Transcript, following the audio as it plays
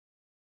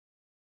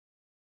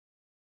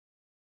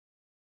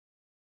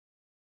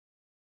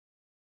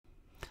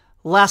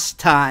Last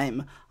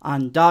time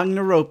on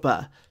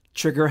Danganronpa,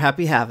 Trigger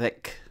Happy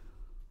Havoc.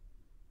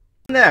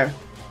 There.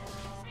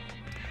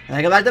 And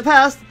I go back to the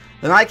past,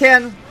 then I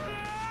can...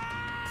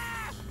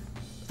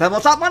 Then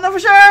we'll top one for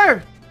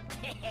sure!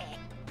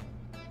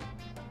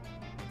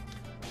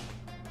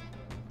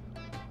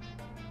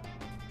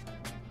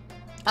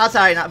 Oh,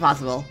 sorry, not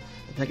possible.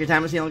 Take your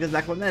time, machine only goes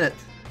back 1 minute.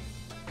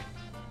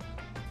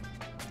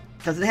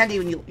 Because it's handy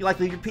when you like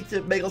to leave your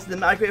pizza bagels in the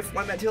microwave for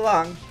 1 minute too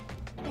long.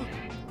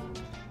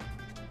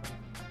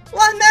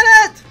 1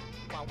 minute!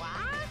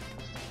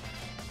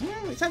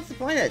 You sound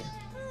disappointed.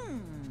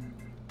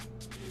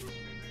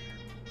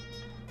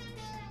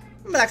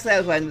 But actually,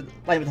 I was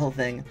playing with the whole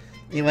thing.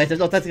 Anyways, there's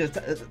no such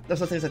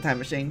thing as a time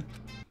machine.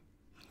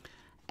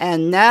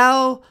 And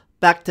now,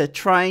 back to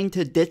trying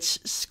to ditch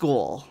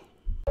school.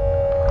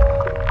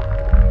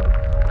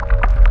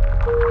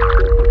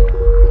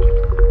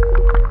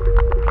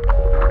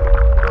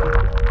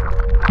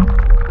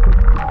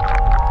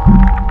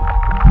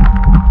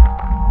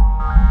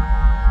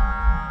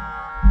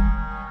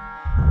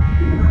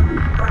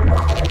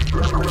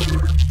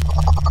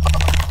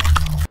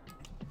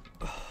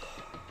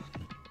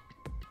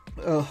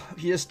 Oh,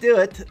 if you just do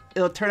it,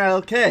 it'll turn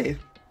out okay.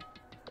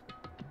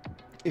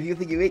 If you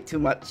think you ate too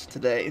much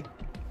today.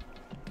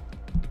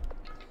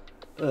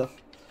 Ugh.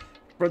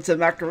 Brought some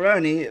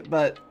macaroni,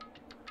 but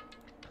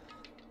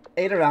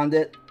ate around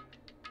it.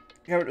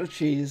 Covered it with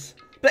cheese.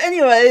 But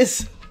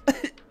anyways,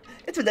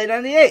 it's been day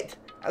 98.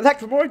 I'm back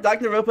for more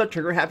Danganronpa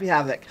Trigger Happy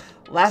Havoc.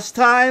 Last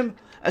time,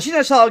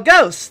 Ashina saw a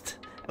ghost,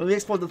 and we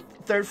explored the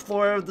 3rd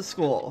floor of the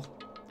school.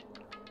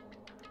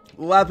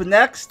 What happened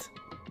next?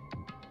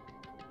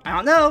 I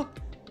don't know.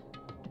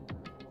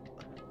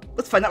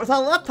 Let's find out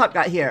how the laptop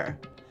got here.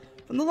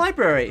 From the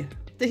library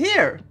to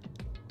here.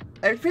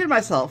 I repeated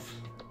myself.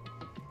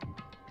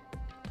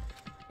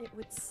 It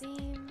would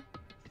seem...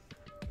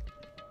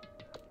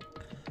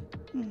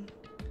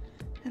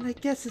 And I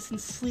guess it's in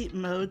sleep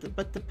mode,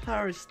 but the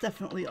power is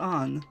definitely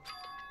on.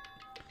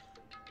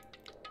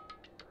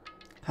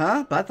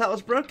 Huh? But I thought it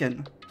was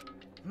broken.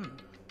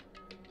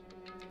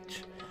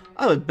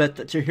 I would bet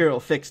that your hero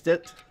fixed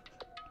it.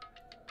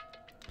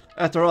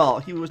 After all,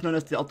 he was known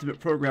as the ultimate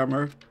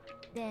programmer.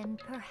 Then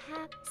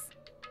perhaps...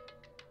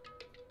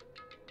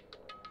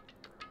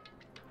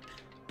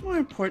 More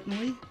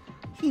importantly,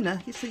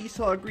 Hina, you said you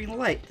saw a green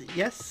light,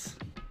 yes?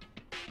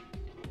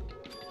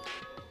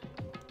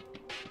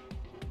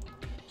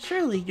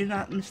 Surely you do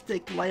not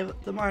mistake the light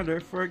of the monitor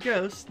for a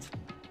ghost.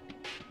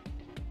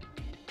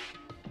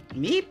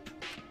 Meep?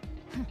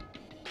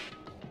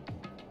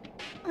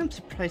 I'm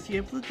surprised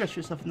you're able to dress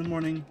yourself in the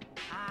morning.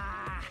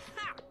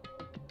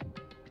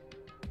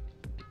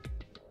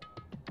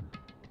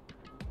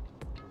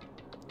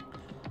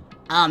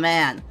 Oh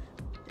man,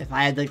 if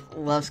I had the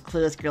loves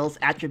clueless girl's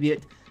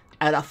attribute,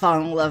 I'd have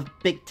fallen in love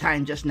big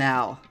time just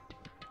now.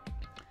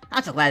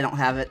 I'm so glad I don't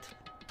have it.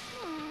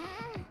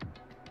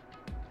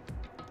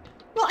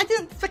 Well, I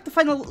didn't expect to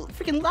find a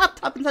freaking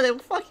laptop inside a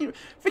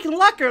freaking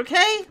locker,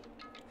 okay?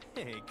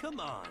 Hey, come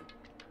on.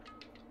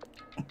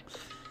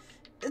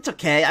 It's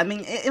okay, I mean,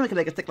 anyone can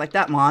make a stick like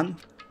that, Mon.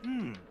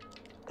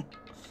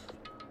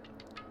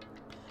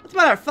 As a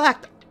matter of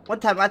fact, one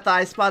time I thought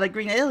I spotted a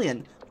green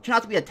alien. It turned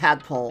out to be a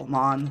tadpole,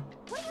 Mon.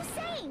 What are you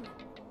saying?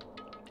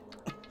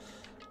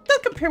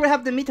 Don't compare what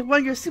happened to me to one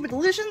of your stupid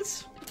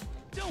delusions.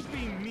 Don't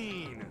be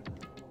mean.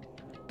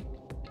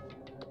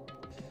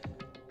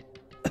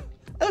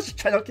 I was just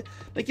trying to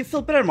make you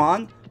feel better,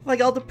 Mon. I'm like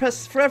all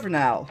depressed forever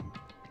now.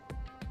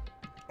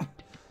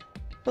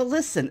 But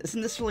listen,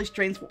 isn't this really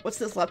strange? What's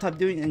this laptop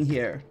doing in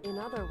here? In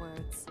other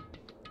words...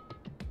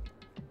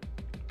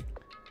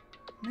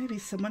 Maybe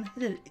someone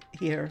hid it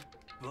here.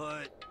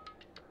 But...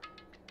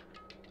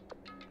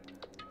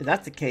 If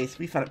that's the case,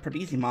 we found it pretty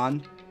easy,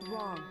 Mon.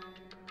 Wrong.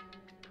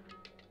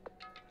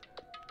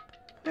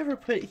 Whoever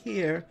put it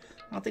here,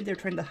 I don't think they're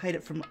trying to hide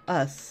it from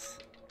us.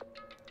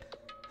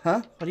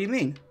 Huh? What do you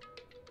mean?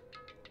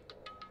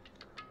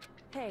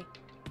 Hey.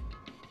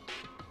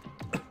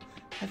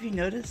 Have you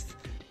noticed?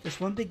 There's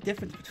one big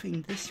difference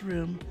between this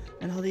room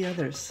and all the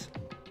others.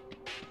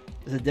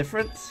 There's a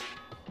difference?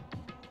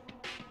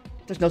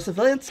 There's no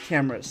surveillance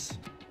cameras.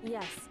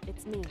 Yes,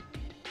 it's me.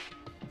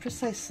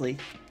 Precisely.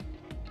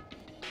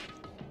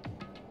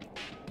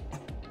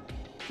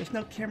 There's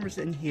no cameras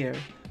in here,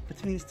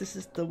 which means this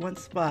is the one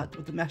spot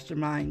where the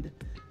mastermind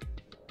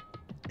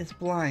is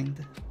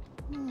blind.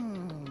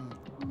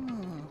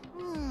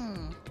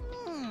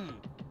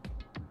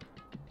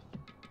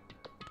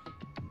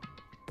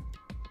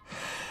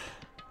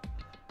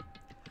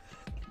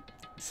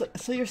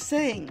 So you're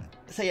saying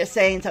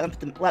someone put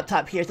the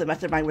laptop here so the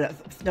mastermind would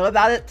know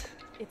about it?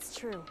 It's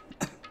true.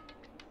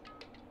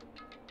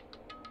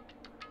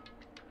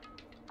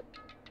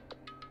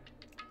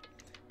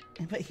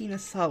 And what Hina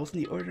saw was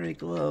the ordinary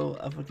glow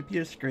of a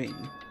computer screen.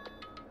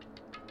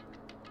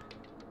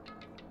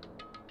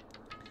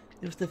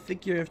 It was the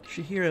figure of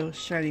Chihiro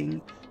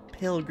shining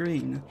pale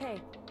green. Hey.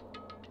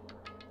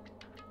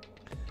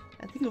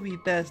 I think it would be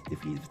best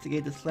if we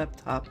investigate this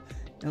laptop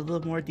in a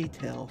little more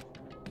detail.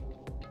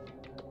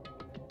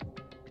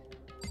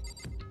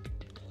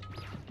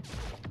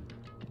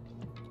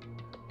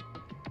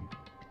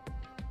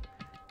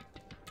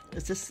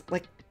 It's just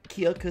like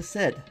Kyoko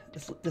said.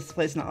 This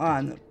display's not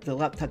on. The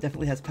laptop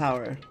definitely has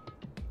power.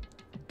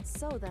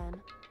 So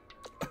then,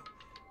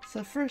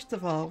 So first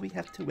of all, we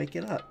have to wake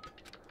it up.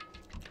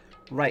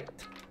 Right.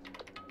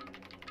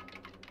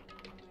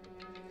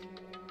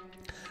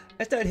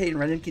 I started hitting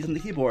random keys on the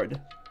keyboard.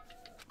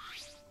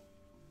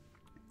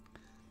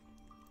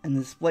 And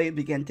the display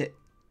began to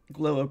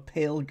glow a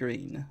pale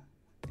green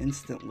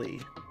instantly.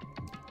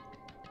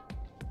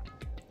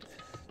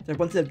 There are a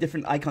bunch of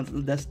different icons on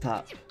the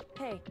desktop.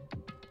 hey,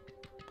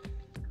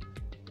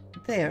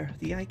 There,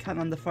 the icon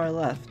on the far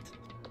left.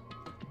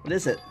 What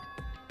is it?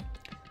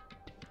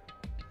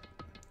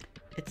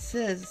 It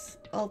says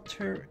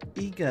alter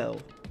ego.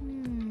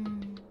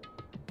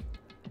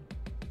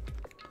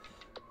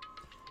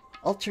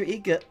 Alter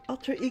ego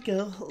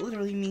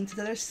literally means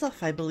another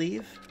self, I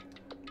believe.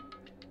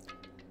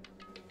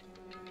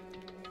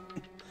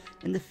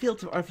 In the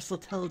field of artificial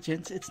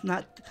intelligence, it's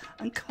not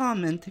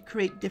uncommon to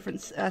create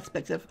different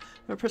aspects of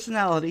a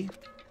personality.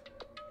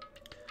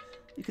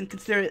 You can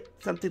consider it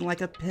something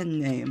like a pen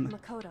name.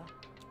 Makoto.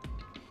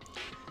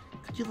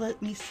 Could you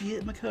let me see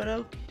it,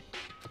 Makoto?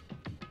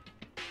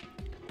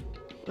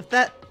 With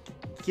that,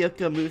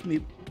 Kyoko moved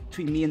me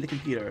between me and the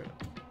computer.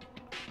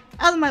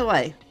 Out of my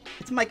way!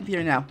 It's my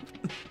computer now.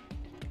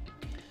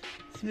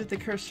 She moved the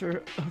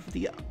cursor over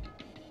the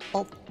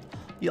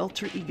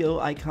alter ego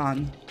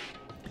icon.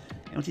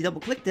 And when she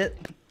double-clicked it,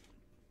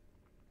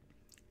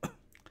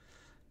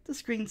 the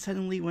screen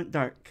suddenly went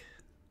dark.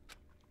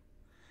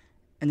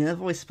 And then a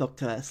voice spoke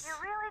to us. You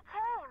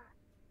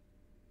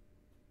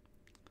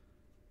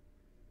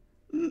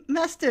really came.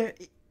 Master,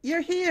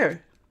 you're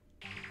here!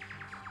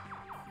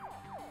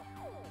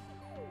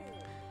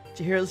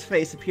 Chihiro's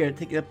face appeared,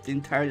 taking up the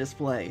entire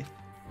display.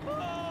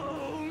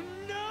 Oh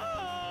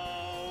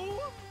no!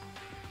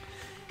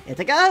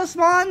 It's a ghost,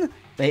 man!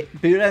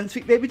 Buddha and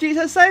sweet baby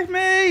Jesus, save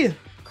me!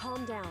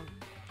 Calm down.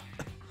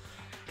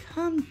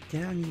 Calm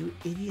down, you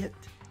idiot.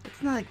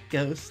 It's not a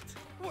ghost.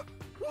 What?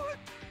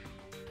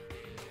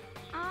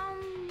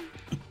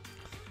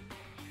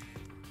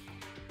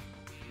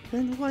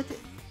 Then what?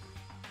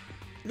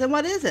 Then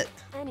what is it?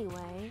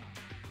 Anyway,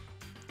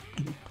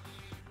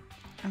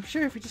 I'm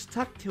sure if we just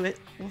talk to it,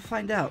 we'll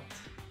find out.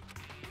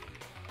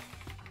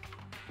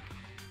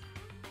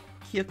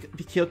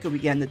 Kyoko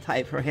began to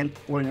type, her hand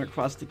pointing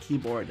across the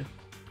keyboard.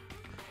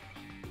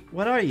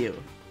 What are you?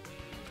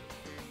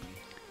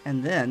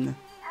 And then...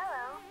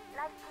 Hello,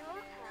 nice to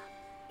meet you.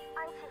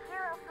 I'm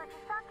Chihiro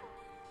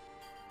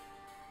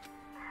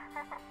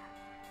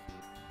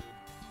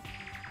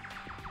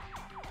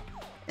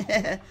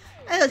Fujisaki.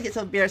 I always get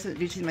so embarrassed at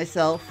introducing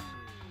myself.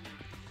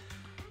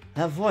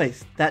 That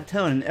voice, that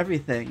tone, and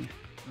everything.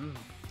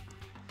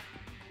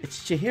 It's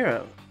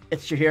Chihiro.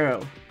 It's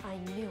Chihiro. I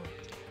knew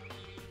it.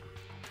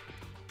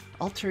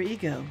 Alter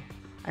ego.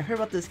 I heard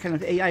about this kind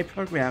of AI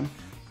program,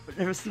 but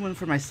never seen one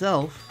for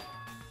myself.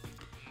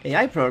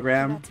 AI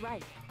program? That's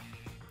right.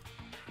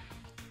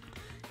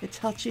 It's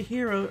how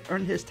Chihiro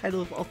earned his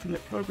title of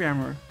Ultimate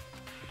Programmer.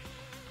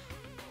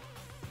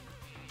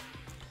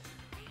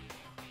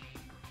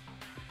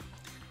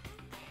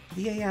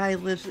 The AI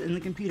lives in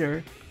the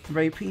computer, and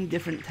by repeating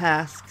different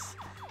tasks,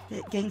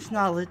 it gains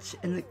knowledge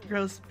and it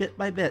grows bit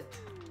by bit.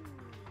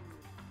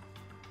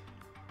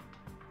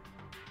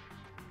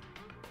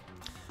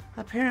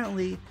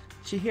 Apparently,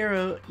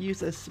 Chihiro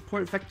used a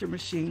support vector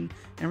machine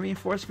and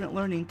reinforcement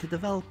learning to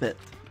develop it.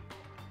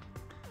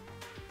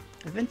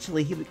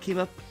 Eventually, he came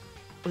up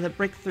with a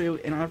breakthrough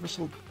in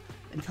artificial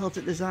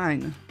intelligent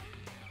design.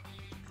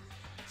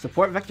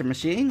 Support vector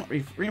machine?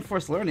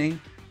 Reinforced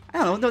learning?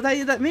 I don't know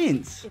what that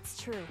means.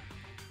 It's true.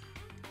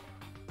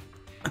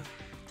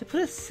 To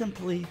put it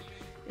simply,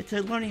 it's a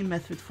learning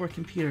method for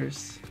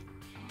computers.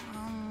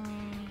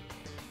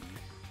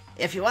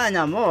 If you want to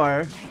know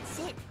more, That's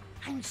it.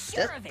 I'm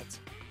sure of it.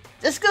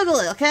 just Google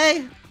it,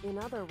 okay? In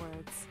other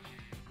words,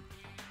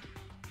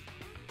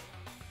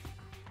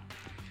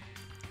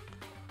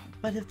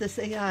 But if this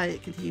AI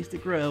continues to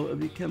grow, it will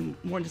become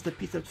more than just a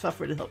piece of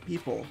software to help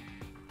people.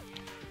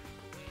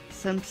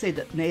 Some say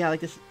that an AI like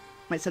this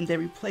might someday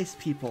replace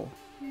people.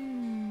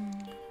 And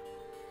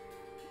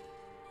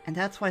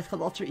that's why it's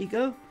called Alter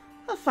Ego?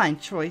 A fine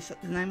choice,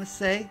 then I must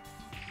say.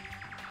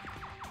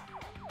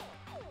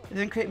 They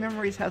then create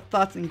memories, have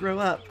thoughts, and grow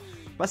up.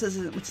 The process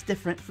isn't much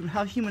different from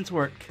how humans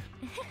work.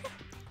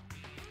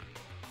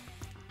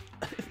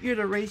 If you were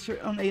to raise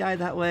your own AI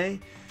that way,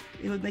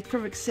 it would make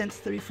perfect sense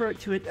to refer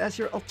to it as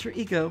your alter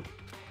ego.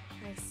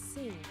 I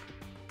see.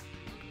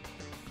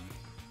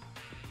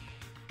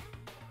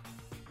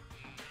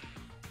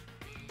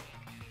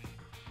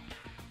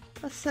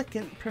 A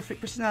second perfect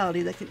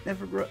personality that can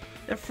never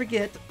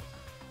forget.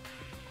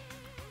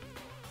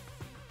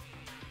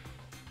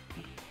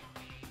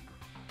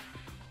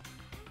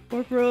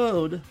 Or grow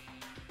old.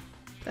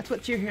 That's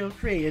what Chihiro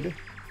created.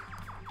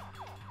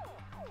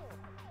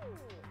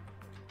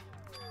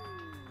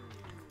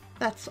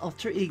 That's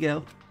alter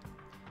ego.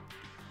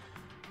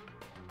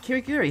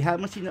 Kirigiri, how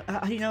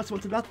do you know so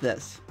much about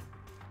this?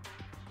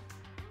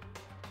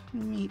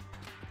 Meep.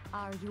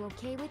 Are you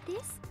okay with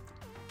this?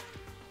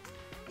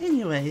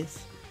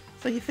 Anyways,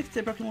 so he fixed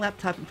a broken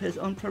laptop and put his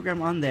own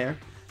program on there.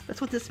 That's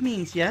what this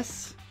means,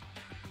 yes?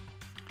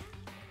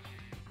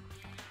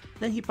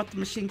 Then he brought the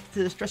machine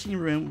to the dressing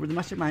room where the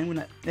mastermind was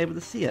not able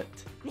to see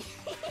it.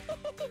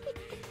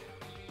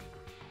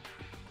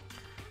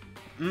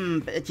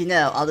 But you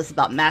know, all this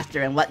about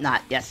master and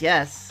whatnot. Yes,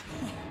 yes.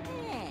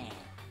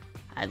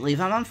 I'd leave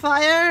him on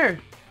fire!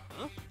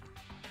 Huh?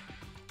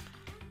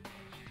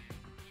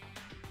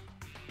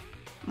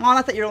 Mon,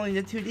 I thought you were only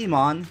in 2D,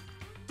 Mon.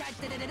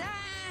 Da-da-da-da-da.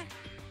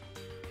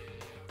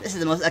 This is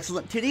the most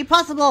excellent 2D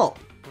possible!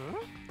 Huh?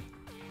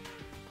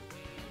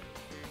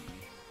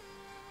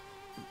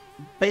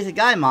 Basic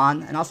guy,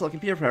 Mon, and also a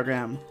computer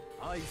program.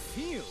 I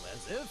feel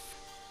as if...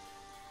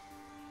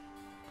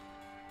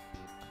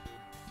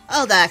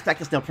 Oh, that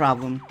aspect is no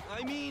problem.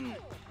 I mean...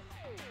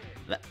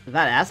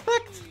 That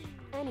aspect?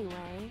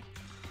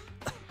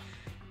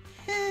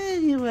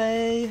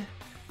 Anyway,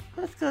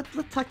 let's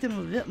talk to him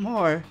a bit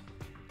more.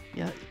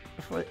 Yeah,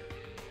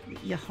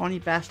 you horny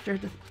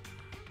bastard.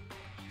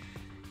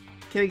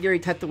 Kirigiri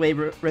typed away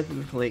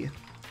rhythmically.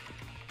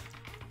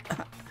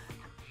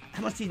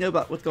 How much do you know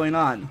about what's going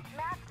on?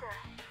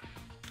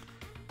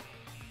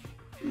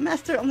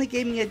 Master only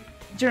gave me a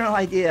general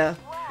idea.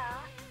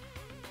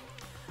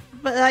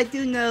 But I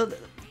do know that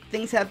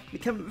things have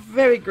become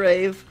very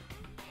grave.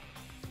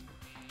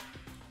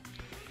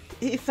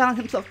 He found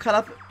himself caught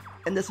up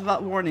in this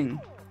without warning.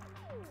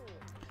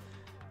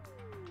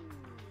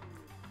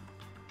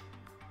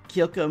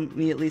 Kyoko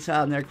immediately shot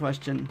out another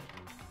question.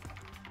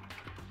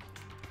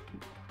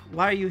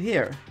 Why are you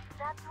here?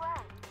 That's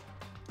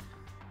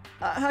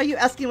right. Are you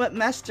asking what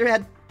Master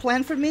had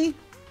planned for me?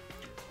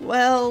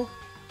 Well...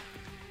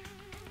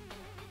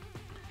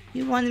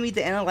 he wanted me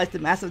to analyze the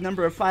massive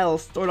number of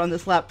files stored on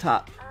this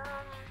laptop.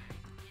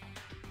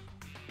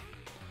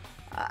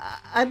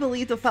 I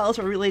believe the files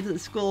are related to the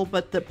school,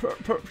 but the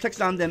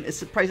protection on them is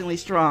surprisingly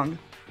strong.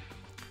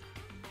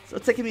 So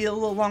it's taking me a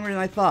little longer than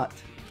I thought.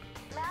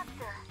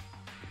 Master.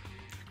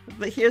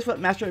 But here's what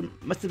Master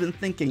must have been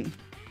thinking.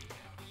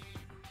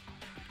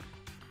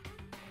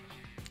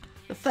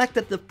 The fact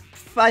that the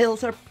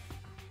files are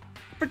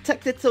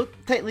protected so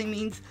tightly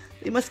means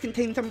they must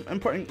contain some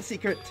important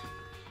secret.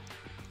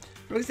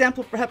 For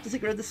example, perhaps the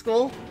secret of the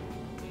school?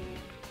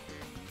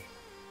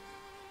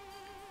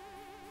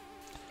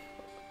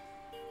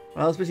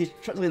 While I was busy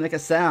trying to make a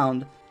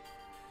sound,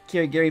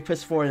 Kirigiri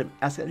pushed forward and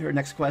asked her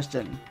next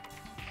question.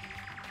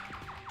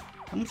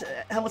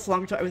 How much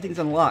longer till everything's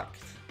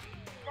unlocked?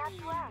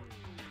 That's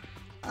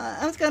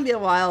right. It's gonna be a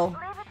while. Leave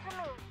it to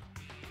me.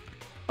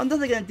 I'm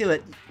definitely gonna do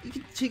it.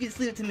 She can just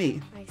leave it to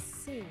me. I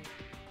see.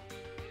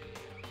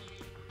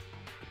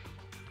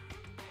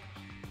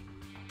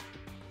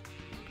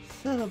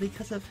 So,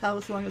 because of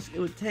how long it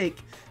would take,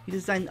 he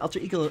designed an alter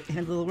ego to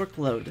handle the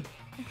workload.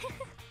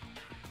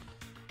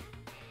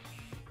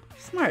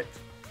 Smart.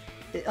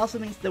 It also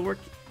means the work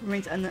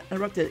remains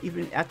uninterrupted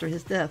even after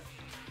his death.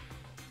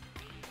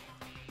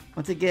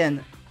 Once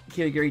again,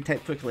 Kirigiri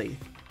typed quickly.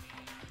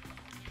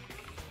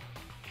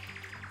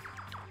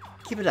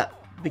 Keep it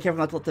up. Be careful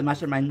not to let the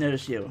mastermind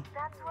notice you.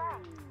 That's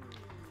right.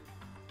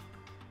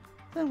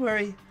 Don't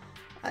worry.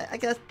 I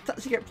got a top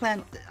secret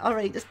plan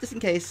already, just in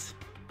case.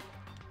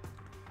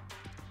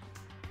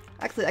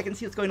 Actually, I can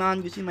see what's going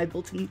on using my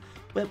built-in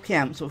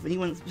webcam, so if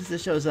anyone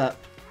shows up,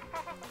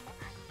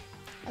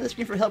 I'll just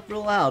scream for help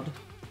real loud.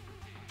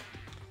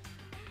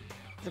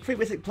 It's a pretty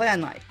basic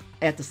plan, I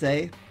have to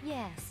say.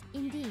 Yes,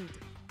 indeed.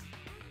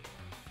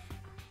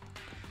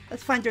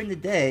 That's fine during the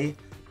day,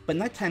 but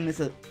nighttime is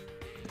a...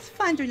 It's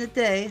fine during the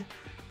day,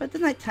 but the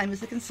nighttime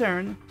is a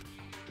concern.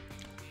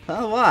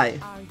 Oh, why?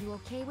 Are you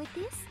okay with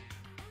this?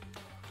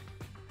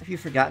 Have you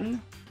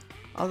forgotten?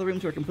 All the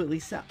rooms were completely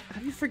sound...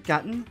 Have you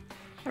forgotten?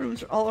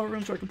 All our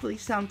rooms are completely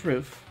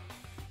soundproof.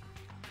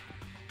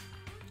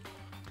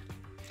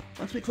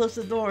 Once we close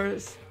the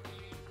doors,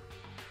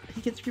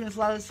 he can scream as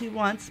loud as he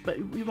wants, but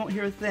we won't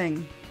hear a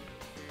thing.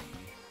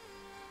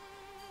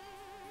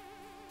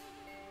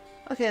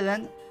 Okay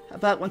then, how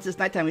about once it's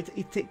nighttime, we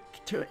turn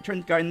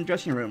the guard in the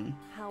dressing room.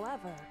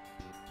 However,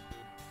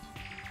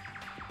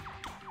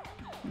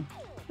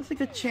 There's a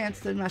good chance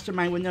the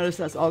mastermind would notice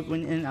us all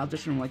going in and out of the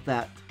dressing room like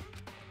that.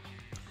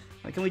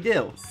 What can we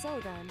do? so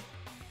then,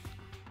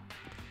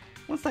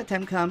 Once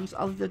nighttime comes,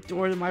 I'll leave the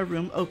door to my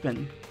room open.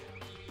 And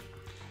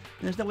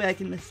there's no way I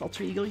can miss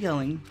alter ego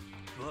yelling.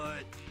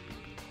 But...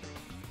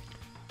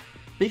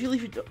 But if you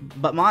leave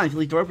Mom, if you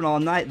leave the door open all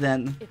night,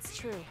 then it's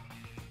true.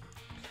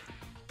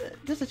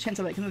 There's a chance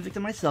I might become a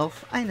victim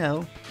myself. I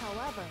know,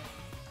 However,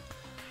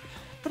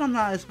 but I'm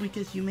not as weak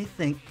as you may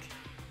think.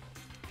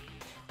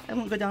 I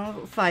won't go down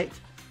with a fight.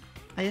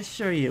 I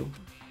assure you.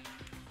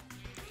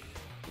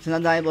 It's an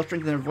undeniable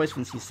strength in her voice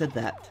when she said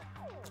that.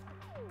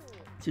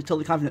 She was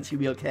totally confident she'd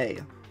be okay.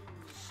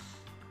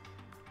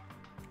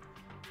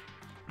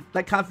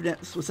 That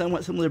confidence was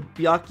somewhat similar to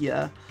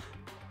Byakuya,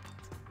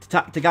 to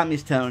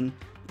Tagami's tone,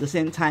 but at the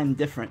same time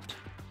different.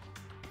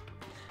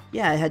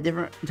 Yeah, it had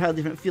entirely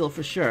different feel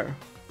for sure.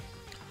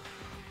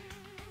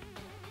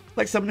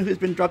 Like someone who's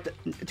been dropped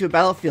to a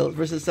battlefield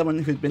versus someone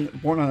who's been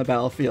born on a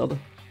battlefield.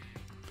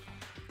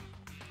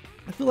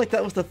 I feel like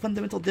that was the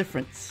fundamental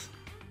difference.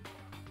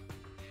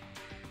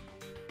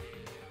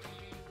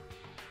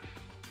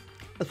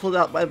 I pulled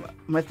out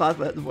my thoughts,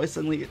 but the voice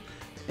suddenly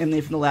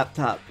emanated from the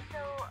laptop.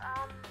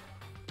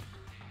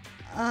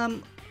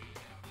 So,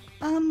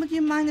 Would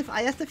you mind if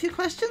I asked a few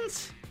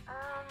questions?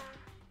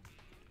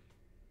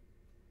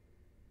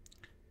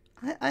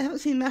 I haven't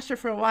seen Master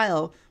for a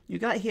while. You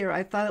got here,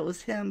 I thought it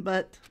was him,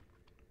 but...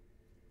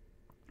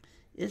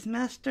 Is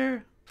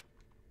Master...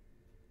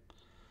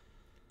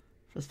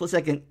 For a split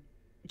second,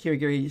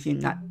 Kirigiri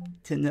seemed not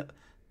to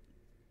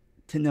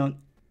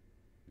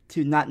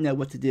not know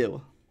what to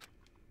do.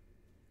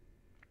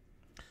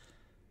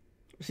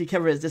 She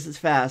covered it just as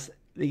fast,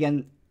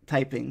 began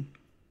typing.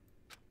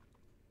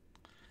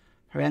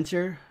 Her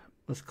answer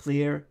was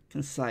clear,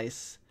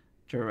 concise,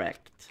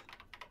 direct.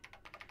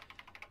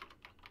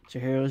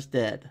 Chihiro's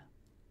dead.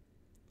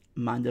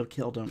 Mondo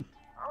killed him.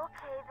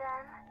 okay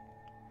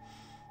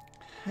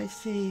then. I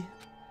see.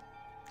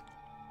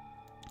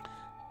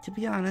 To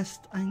be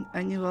honest,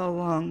 I knew all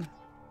along.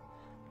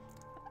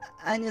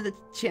 I knew the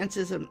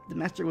chances of the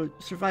Master would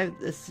survive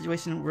this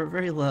situation were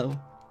very low.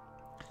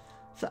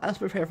 So I was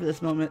prepared for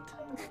this moment.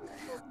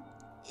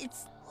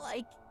 It's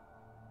like...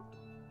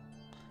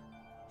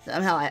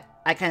 Somehow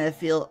I kind of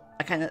feel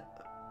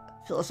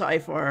sorry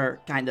for her,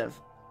 kind of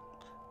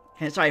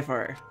sorry for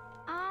her.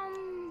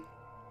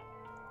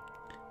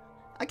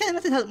 I can't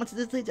imagine how much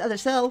this leads to other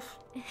self.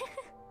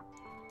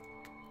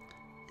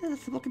 It's a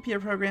simple computer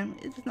program.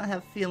 It does not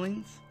have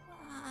feelings.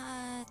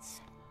 What?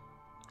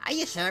 Are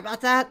you sure about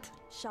that?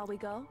 Shall we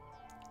go?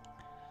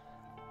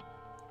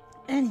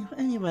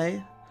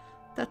 Anyway,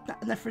 that's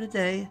not enough for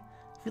today.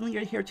 Feeling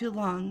you're here too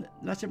long,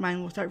 the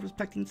mastermind will start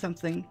respecting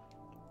something.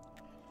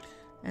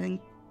 And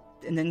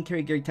then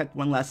Kirigiri typed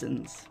 1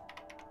 lessons.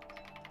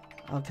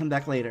 I'll come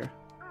back later.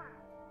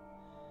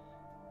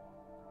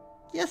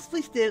 Yes,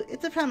 please do.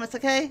 It's a promise,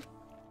 okay?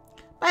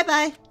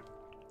 Bye-bye.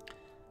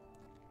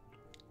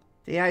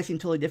 The AI seemed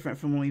totally different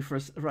from when we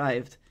first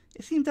arrived.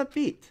 It seemed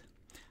upbeat.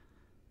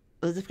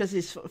 Was it because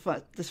he's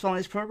following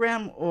his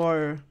program,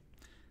 or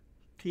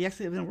could he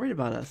actually have been worried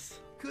about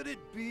us? Could it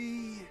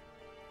be?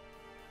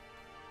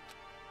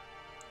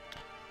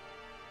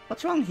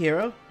 What's wrong,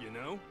 Hero? You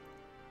know?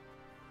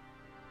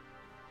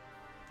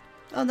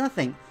 Oh,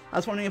 nothing. I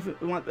was wondering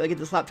if we want to get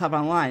this laptop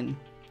online.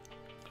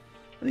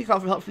 Let me call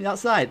for help from the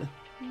outside.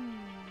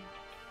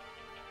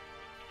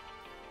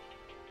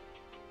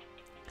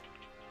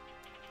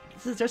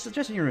 This is just the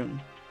dressing room.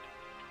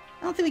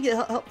 I don't think we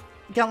get help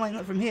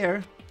online from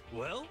here.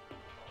 Well?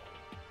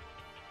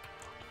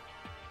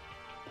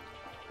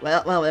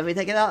 Well, if we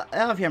take it out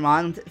of here,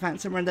 Mon, find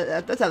somewhere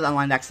that does have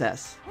online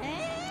access.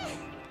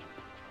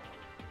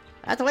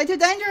 That's way too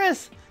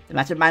dangerous! The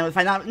mastermind would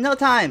find out in no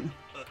time!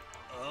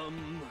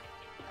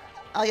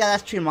 Oh yeah,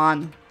 that's true,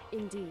 Mon.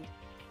 Indeed.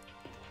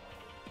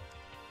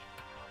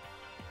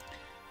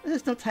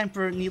 There's no time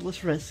for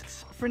needless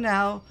risks. For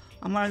now,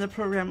 I'm on the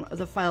program of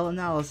the file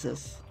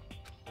analysis.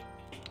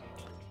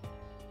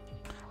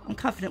 I'm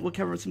confident we'll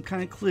cover some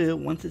kind of clue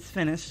once it's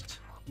finished.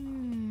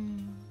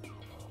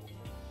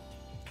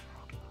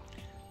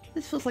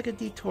 This feels like a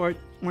detour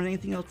more than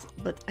anything else,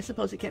 but I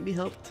suppose it can't be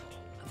helped.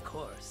 Of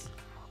course.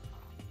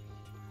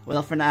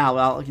 Well, for now,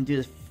 all I can do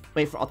is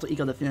wait for Alter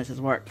Ego to finish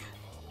his work.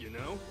 You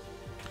know?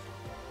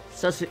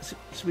 So, should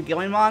we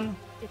go in, Mon?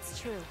 It's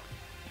true.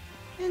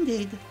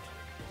 Indeed.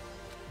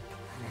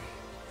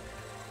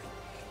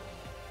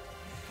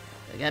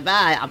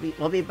 Goodbye,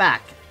 we'll be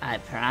back. I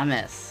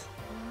promise.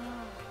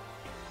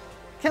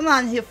 Come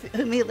on,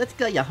 Humi, let's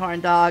go, you horn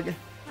dog.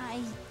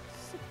 I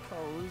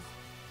suppose.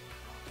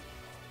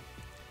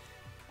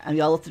 And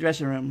we all left the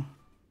dressing room.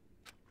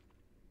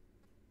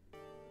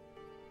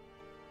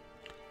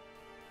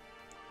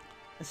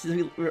 As soon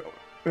as we were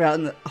out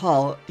in the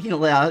hall, Hina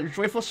let out a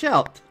joyful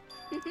shout.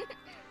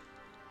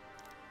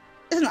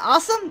 Isn't it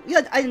awesome?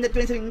 I ended up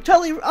doing something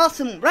totally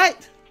awesome,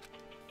 right?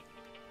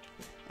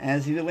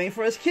 As he's been waiting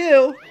for his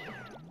cue.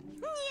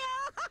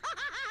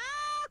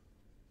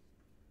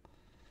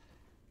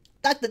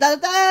 Da da da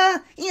da!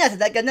 Yes,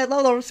 that got that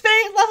level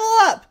spirit level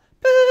up!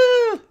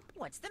 Boo!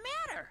 What's the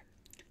matter?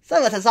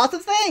 So that's an awesome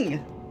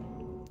thing!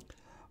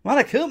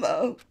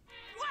 Monokuma!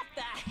 What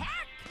the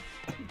heck?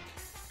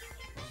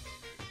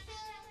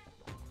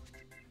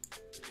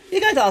 You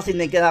guys all seem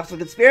to get off some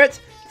good spirits.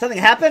 Something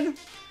happen?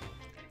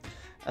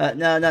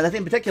 No, nothing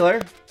in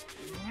particular.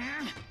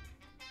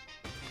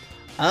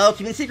 Oh,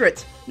 keeping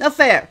secrets. No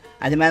fair.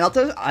 I demand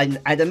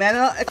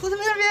an exclusive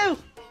interview.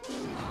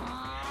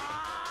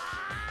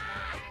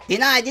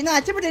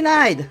 Denied, super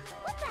denied.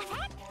 What the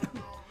heck?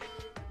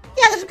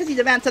 Yeah, just because you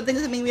demand something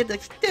doesn't mean we have to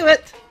do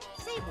it.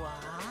 Say what?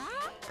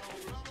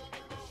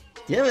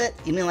 Do it?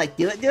 You mean like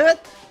do it?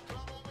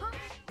 Huh?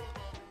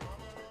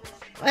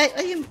 Wait,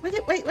 what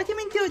do you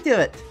mean do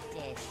it?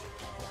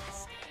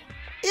 Disgusting.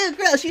 Ew,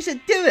 gross, you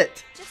should do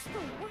it. Just the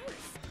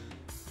worst.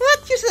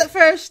 What? You said it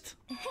first.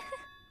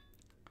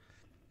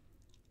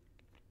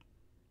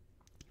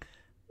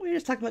 We were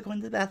just talking about going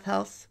to the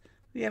bathhouse.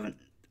 We haven't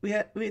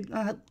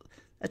not had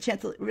a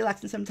chance to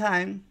relax in some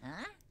time.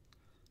 Huh?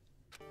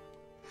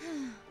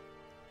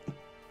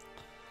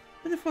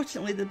 But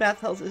unfortunately, the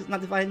bathhouse is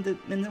not divided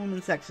into men and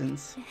women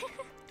sections.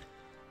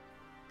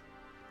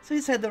 So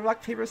he decided the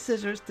rock, paper,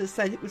 scissors to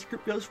decide which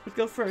group would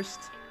go first.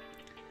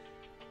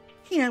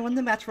 Hina won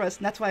the match for us,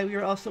 and that's why we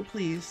were all so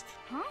pleased.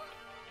 Huh?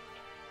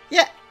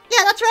 Yeah,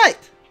 that's right!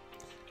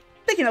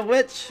 Speaking of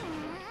which...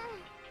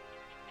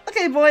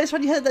 Okay, boys, why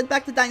don't you head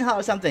back to dining hall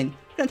or something?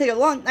 We're gonna take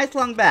a nice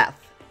long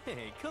bath.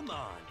 Hey, come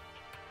on.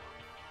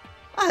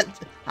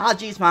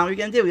 Geez, Mom, what are you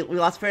gonna do? We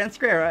lost fair and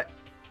square, right?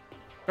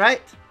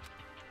 Right?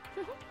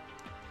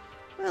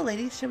 Well,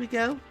 ladies, shall we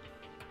go?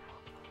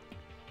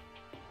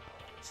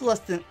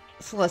 Celeste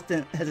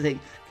hesitated,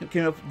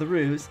 came up with the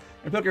ruse,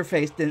 and poker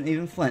face didn't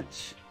even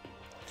flinch.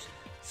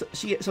 So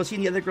she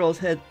and the other girls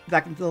head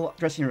back into the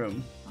dressing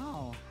room.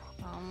 Oh.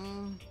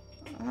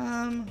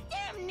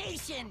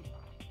 Damnation!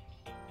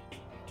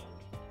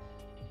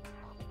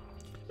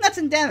 Nuts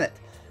and damn it!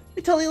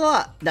 We totally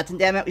lost. Nuts and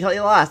damn it, we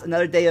totally lost.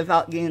 Another day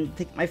without getting to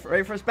take my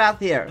very first bath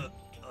here.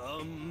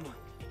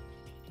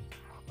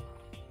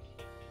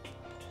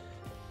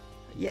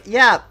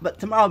 Yeah, but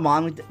tomorrow,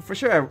 Mom, for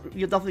sure,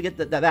 you'll definitely get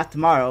that bath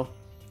tomorrow.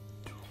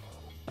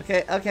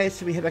 Okay,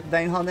 so we head back to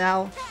dining hall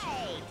now.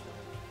 Hey!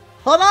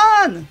 Hold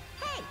on!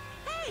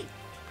 Hey!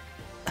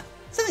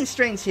 Something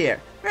strange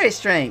here. Very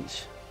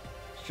strange.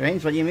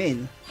 Strange? What do you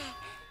mean?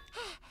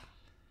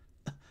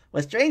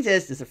 What's strange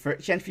is, there's a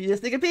first chance for you to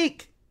take a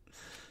peek.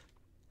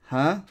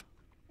 Huh?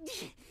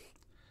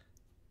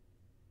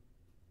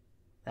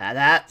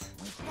 That.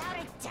 Without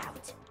a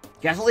doubt.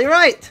 You're absolutely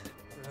right!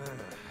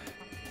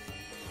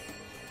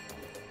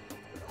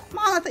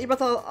 Mon, I thought you were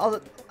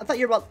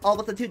about all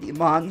about the 2D,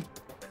 Mon.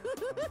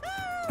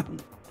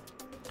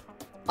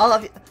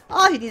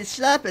 all you need is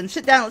shut up and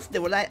sit down and listen to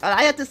what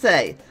I have to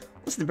say.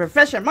 Listen to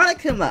Professor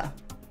Monokuma.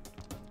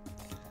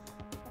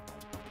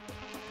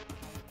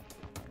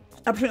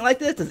 An opportunity like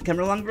this doesn't come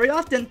along very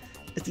often.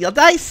 It's the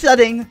ideal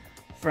setting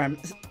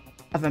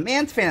of a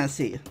man's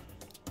fantasy. I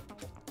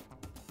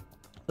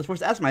was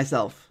forced to ask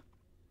myself.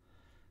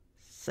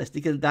 So I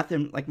sneak in the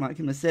bathroom like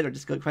Monokuma said, or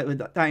just go quietly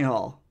to the dining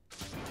hall?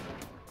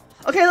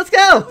 Okay, let's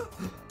go!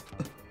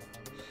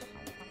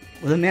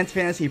 With a man's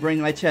fantasy burning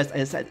in my chest, I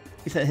decided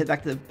to head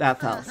back to the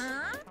bathhouse.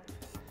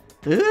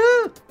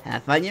 Ooh!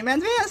 Have fun in your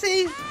man's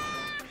fantasy!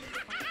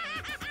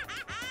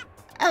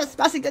 I was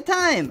passing a good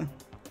time!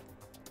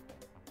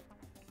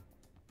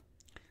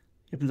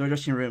 He opens the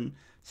dressing room,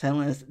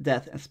 silent as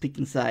death, and speaks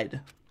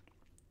inside.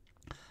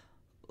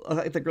 Looks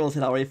like the girls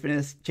had already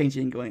finished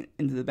changing and going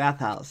into the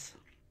bathhouse.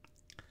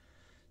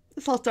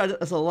 This all started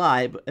as a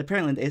lie, but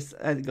apparently they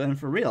decided to go in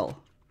for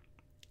real.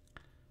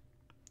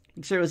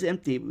 Making sure it was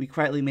empty, we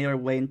quietly made our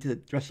way into the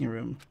dressing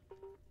room.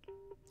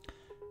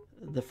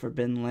 The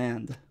Forbidden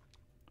Land.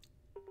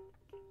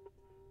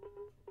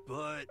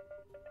 But...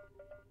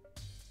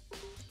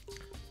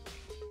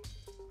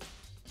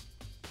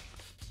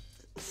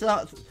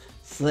 So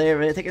they're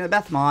really taking a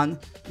bath, Mon.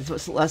 This is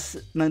what Celeste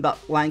meant about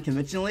lying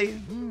conventionally.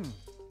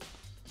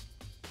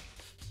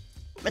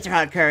 Mr.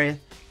 Hot Curry,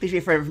 please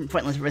refrain from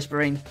pointless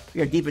whispering.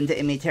 We are deep into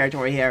enemy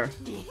territory here.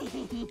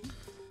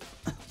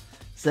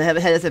 So they have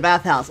a head as a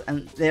bathhouse,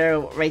 and there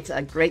rates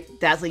a great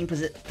dazzling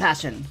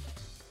passion.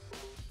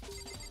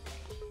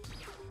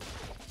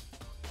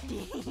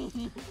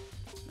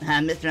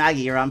 Mr.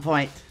 Nagi, you're on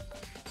point.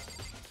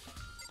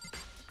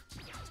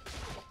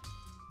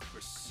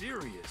 We're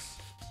serious.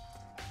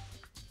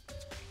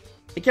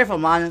 Be careful,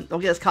 Mon.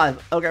 Don't get us caught.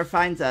 If Ogre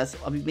finds us,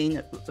 I'll be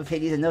meeting with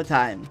Hades in no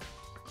time.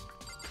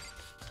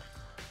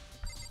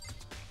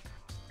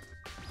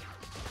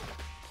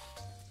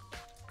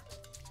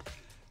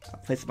 I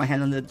place my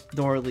hand on the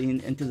door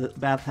leading into the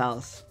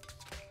bathhouse.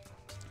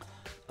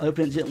 I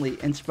open it gently,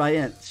 inch by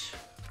inch.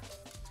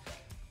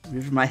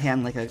 Move my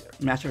hand like a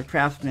master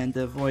craftsman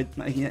to avoid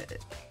making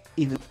it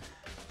even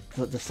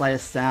the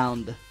slightest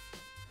sound.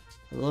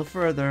 A little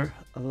further,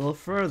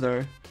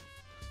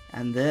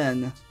 and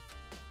then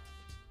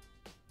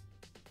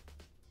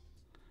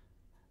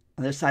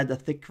on the other side of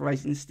the thick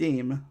rising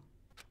steam,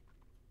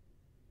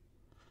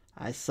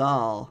 I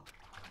saw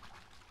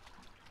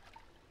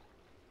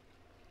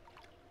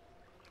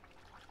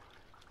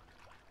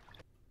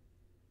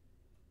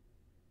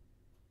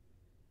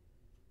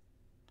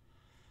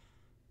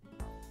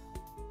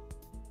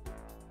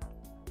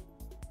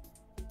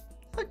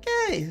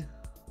okay.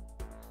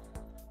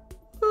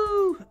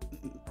 Ooh,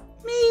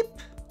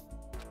 meep.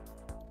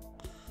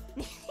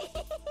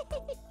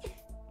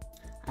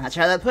 I'm not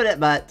sure how to put it,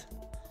 but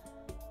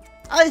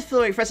I just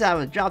feel refreshed out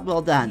of a job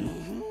well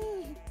done.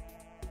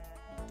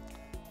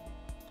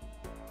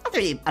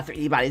 After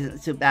anybody's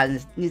isn't too bad in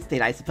this new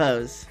state, I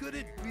suppose. Could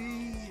it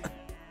be?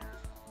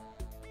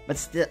 But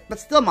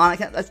still, Mon, I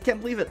can't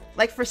believe it.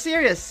 Like, for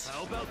serious.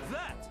 How about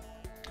that?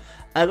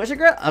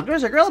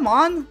 Ogre's a girl,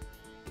 Mon.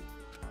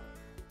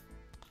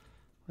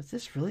 Was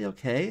this really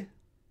okay?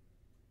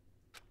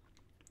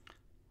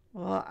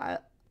 Well,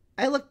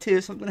 I look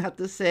too, so I'm gonna have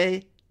to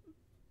say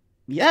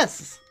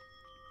yes.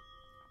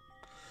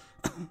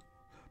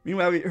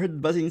 Meanwhile, we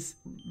heard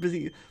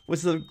busy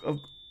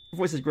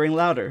voices growing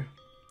louder.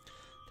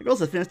 The girls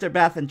had finished their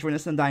bath and joined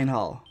us in the dining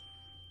hall.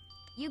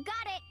 You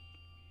got it.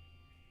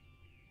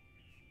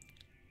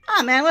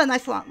 Ah, man, what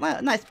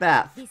a nice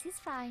bath. This is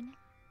fine.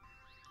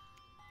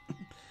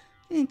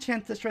 Getting a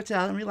chance to stretch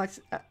out and relax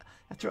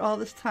after all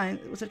this time,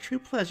 it was a true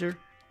pleasure.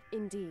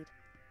 Indeed.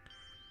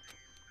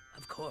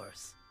 Of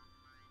course.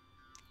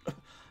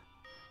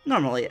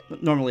 Normally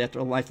after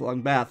a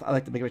lifelong bath, I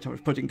like to make myself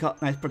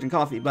nice protein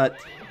coffee, but...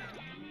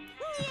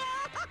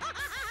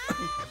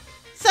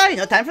 Sorry,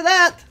 no time for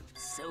that!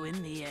 So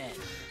in the end...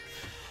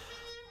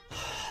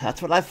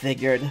 That's what I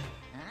figured.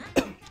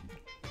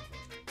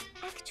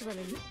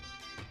 Actually,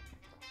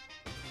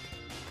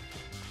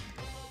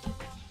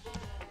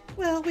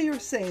 Well, we were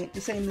saying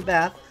in the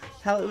bath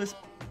how it was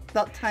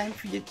about time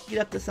for you to get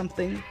up to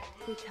something.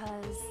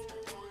 Because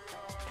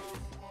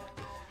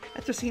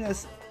After seeing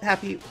us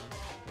happy,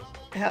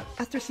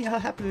 after seeing how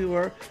happy we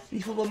were, an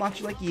evil little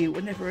monster like you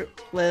would never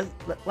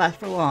last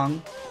for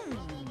long.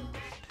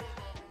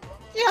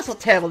 You're so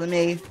terrible to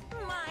me.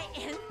 My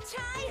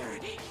entire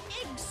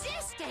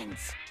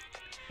existence.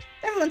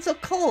 Everyone's so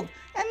cold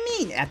and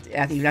mean after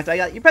I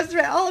got your presents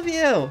for all of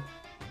you.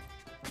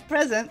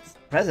 Presents.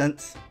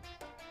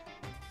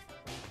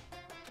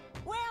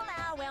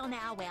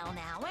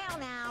 Well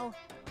now.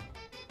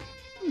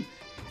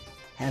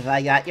 Have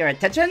I got your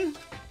attention?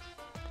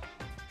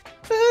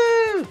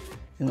 Woo!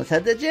 Then let's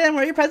head to the gym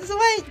where your presents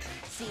await.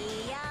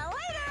 See ya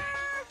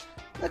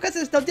later. Look,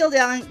 there's no deal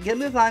down. Get a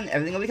move on.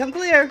 Everything will become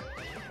clear.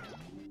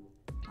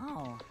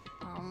 Oh,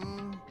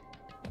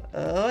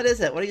 What is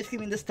it? What are you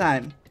screaming this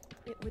time?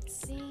 it would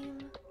seem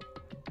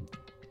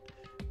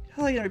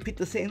How are you gonna repeat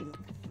the same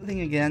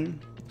thing again?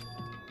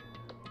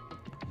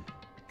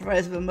 Provide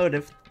us with a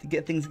motive to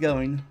get things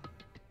going.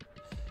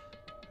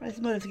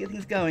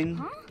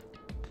 huh?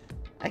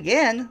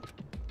 Again?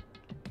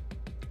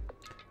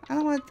 I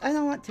don't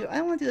want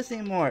to do this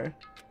anymore.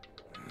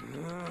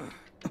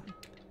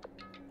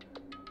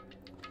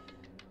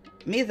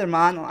 Me either,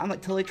 Mon. I'm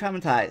like totally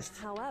traumatized.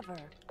 however,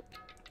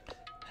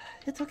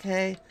 It's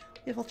okay.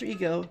 We have alter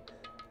ego.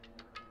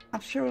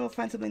 I'm sure we'll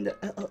find something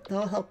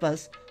that'll help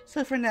us.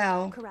 So for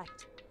now,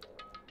 correct.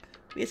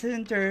 we just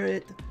endure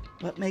it,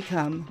 what may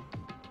come.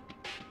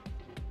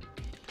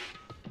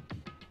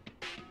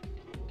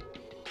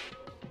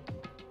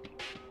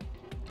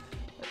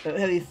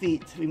 Heavy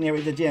feet. We may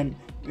reach the gym.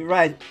 We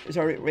ride. It's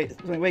already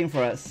waiting for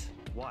us.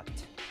 What?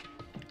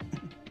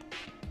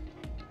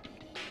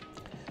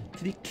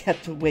 To be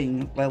kept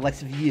waiting by the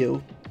likes of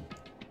you.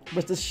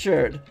 Rest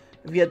assured,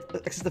 if you had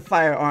access to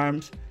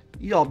firearms,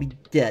 you'd all be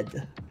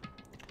dead.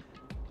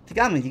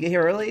 Tagami, did you get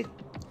here early?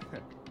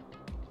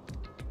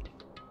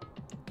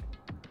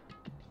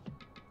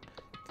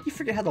 Did you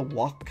forget how to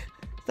walk?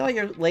 Is that why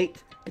you're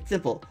late? It's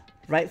simple.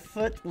 Right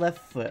foot, left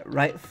foot,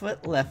 right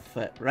foot, left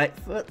foot, right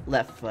foot,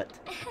 left foot.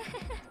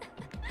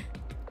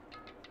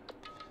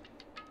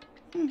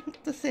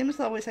 The same as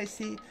always, I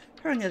see.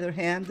 Her on the other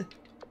hand.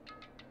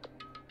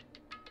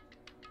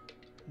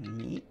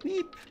 Meep,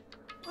 meep.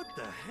 What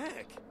the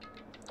heck?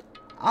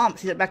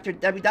 See that back there,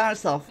 Debbie down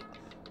herself.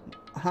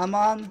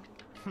 Hamon.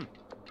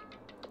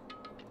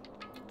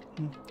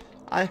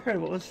 I heard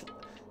what was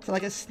sounded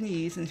like a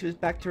sneeze, and she was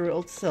back to her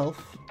old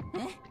self.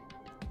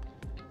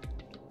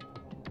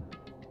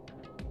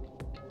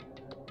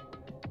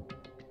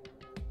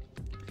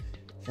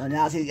 So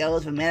now she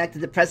goes from manic to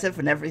depressive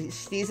whenever he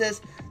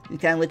sneezes. You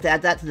can't wait to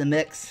add that to the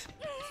mix.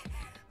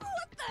 What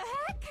the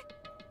heck?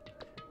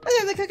 Why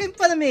are they making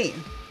fun of me?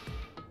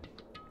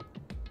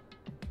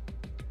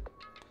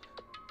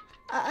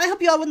 I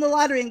hope you all win the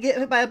lottery and get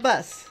hit by a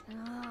bus.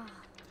 Ah,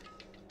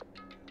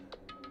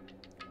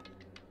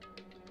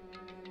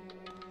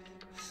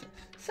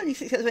 So you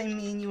says what I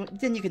mean,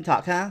 then you can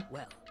talk, huh?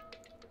 Well,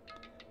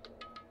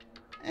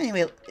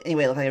 Anyway, looks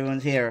like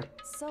everyone's here.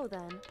 so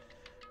then,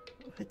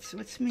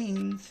 Which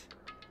means...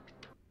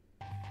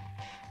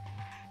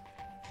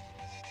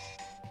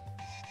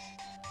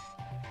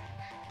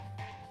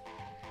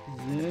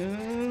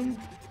 Zoom.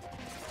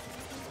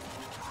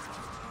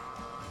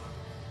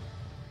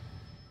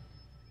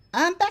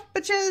 I'm back,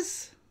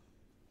 bitches!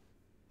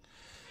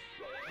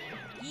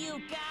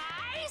 You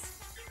guys?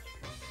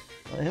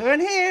 Well, everyone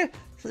here,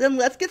 so then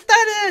let's get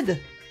started!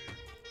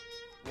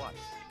 What?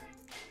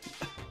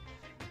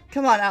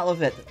 Come on, out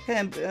of it.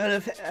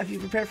 Have you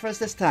prepared for us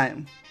this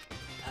time?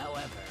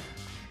 however...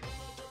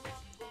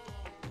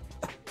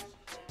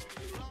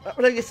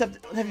 Whatever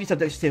you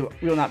subjects to,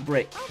 we will not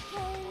break. Okay.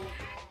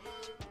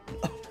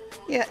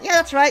 Yeah,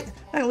 that's right. I'm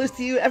not gonna lose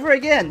to you ever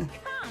again.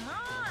 Come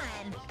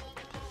on.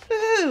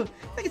 Woohoo!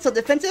 Don't get so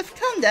defensive.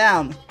 Calm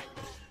down.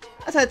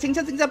 I thought I'd change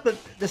things up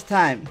this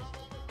time.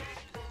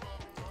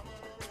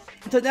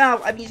 Until now,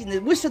 I'm using the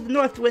whoosh of the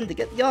north wind to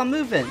get y'all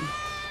moving.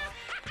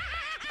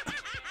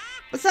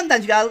 But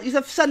sometimes you gotta use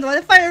the sun to light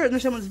a fire under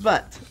someone's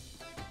butt.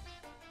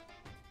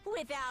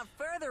 Without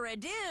further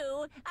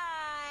ado,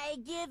 I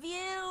give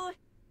you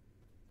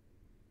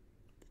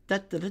Da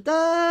da da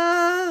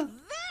da!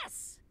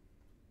 this.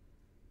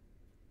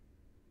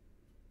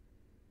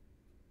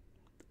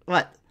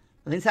 What?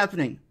 Nothing's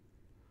happening.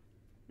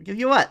 Give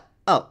you what?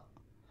 Oh.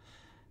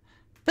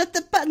 Put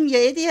the button, you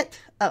idiot!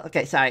 Oh,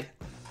 okay, sorry.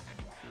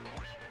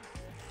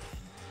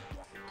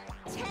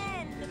 $10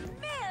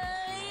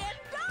 million!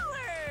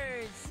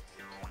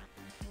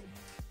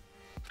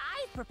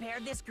 I've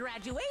prepared this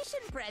graduation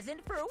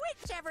present for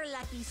whichever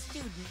lucky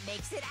student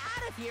makes it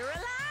out of here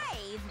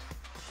alive.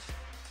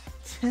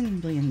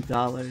 $10 million.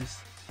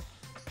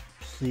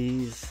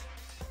 Please.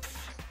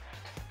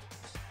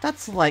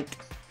 That's like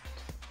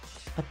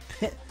a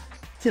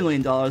 $10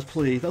 million,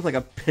 please. That's like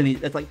a penny.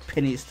 That's like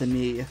pennies to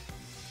me.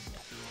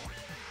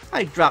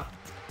 I dropped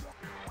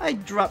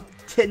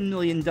 $10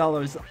 million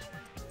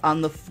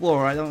on the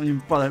floor. I don't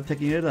even bother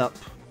picking it up.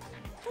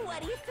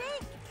 What do you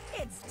think?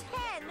 It's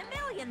 10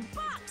 million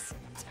bucks!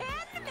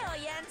 10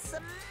 million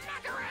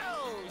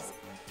smackaroos!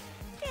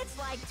 It's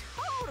like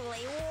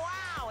totally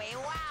wowie,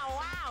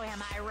 wow,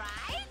 am I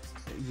right?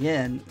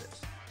 Yen.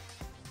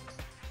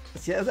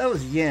 See, if that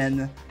was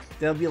yen,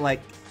 that would be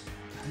like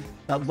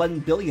about 1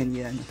 billion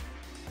yen.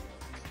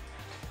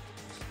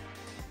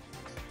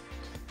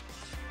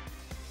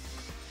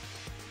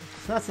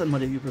 So that's the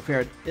money you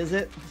prepared, is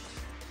it?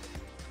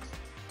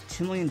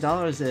 $2 million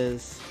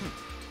is...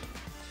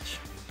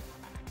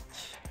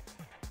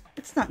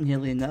 It's not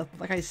nearly enough.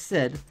 Like I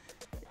said,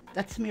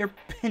 that's mere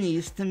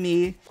pennies to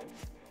me.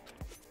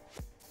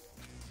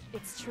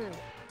 It's true.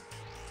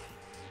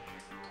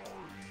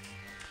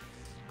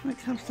 When it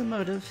comes to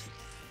motives,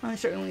 mine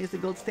certainly is the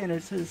gold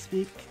standard, so to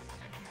speak.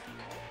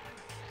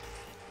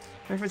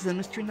 Whether it's a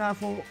mystery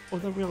novel or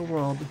the real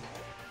world.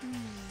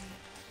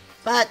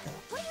 But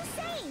What are you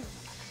saying?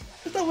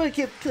 there's no way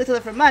to kill each other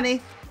for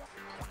money.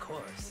 Of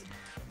course.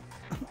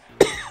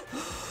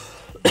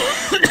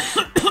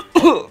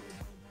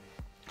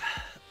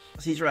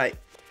 He's right.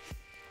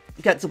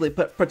 You can't simply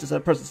purchase a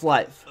person's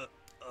life.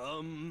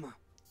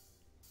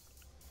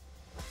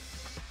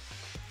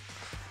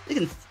 You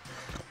can...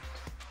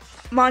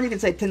 Mon, you can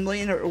say 10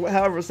 million or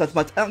however such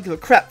much. I don't give a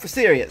crap for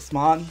serious,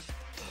 Mon.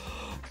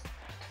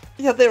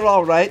 Yeah, they were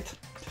alright.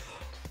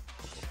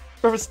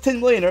 Whether it's 10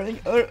 million or any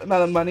other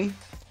amount of money.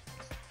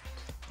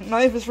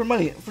 Not even for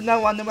money. From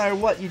now on, no matter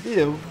what you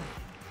do,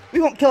 we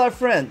won't kill our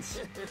friends.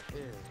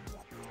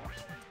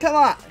 Come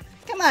on.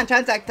 Come on,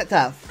 try to act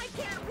tough. I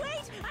can't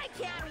wait! I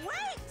can't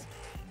wait!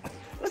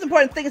 The most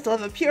important thing is to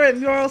live a pure and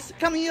moral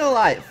communal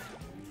life.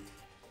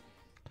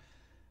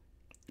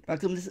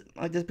 Malcolm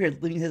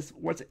disappeared, leaving his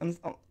words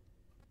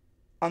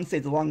on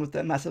stage along with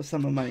the massive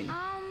sum of money.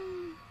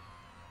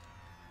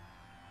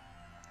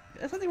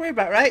 That's nothing to worry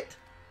about, right?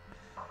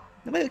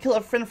 Nobody would kill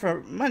a friend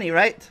for money,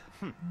 right?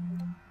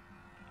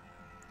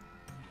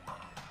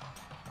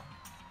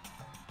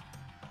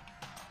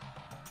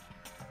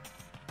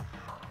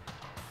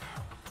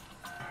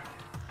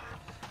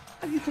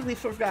 Have you quickly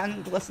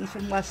forgotten the lessons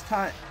from last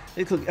time?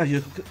 Have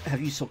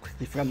you so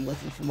quickly forgotten the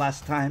lessons from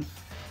last time?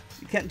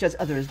 You can't judge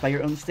others by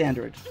your own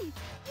standard.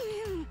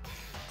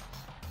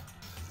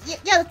 Yeah,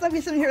 let's not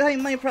be sitting here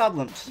having money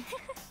problems.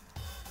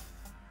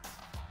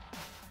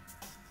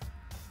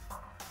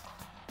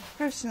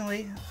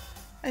 Personally,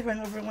 I've run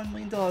over $1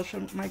 million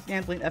from my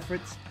gambling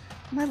efforts.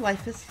 My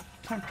life is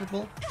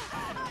comfortable.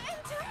 I'm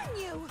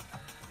telling you!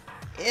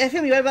 Yeah,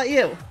 Fumi, what about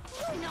you?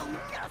 You know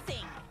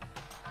nothing!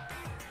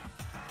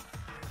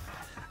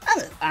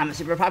 I'm a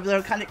super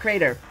popular content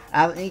creator.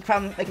 I don't have any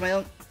problem making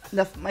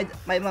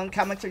my own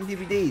comics or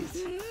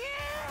DVDs.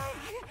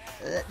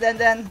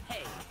 Then.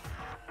 Hey,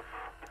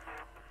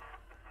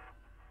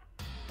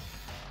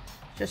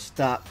 Just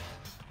stop.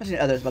 Mentioning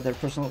others about their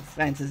personal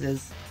finances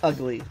is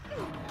ugly.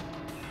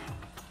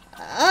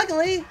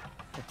 Ugly?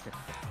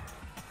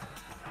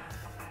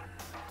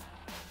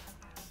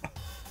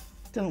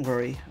 Don't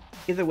worry.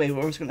 Either way,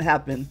 whatever's going to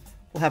happen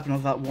will happen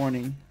without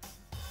warning.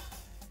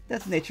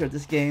 That's the nature of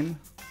this game.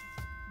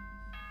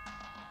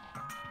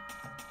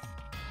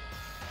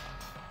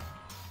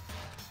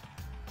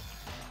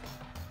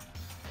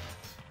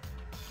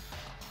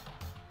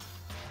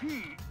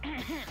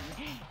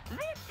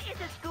 This is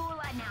a school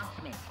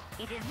announcement.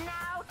 It is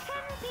now 10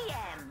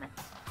 p.m.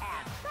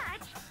 As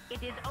such,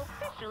 it is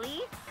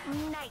officially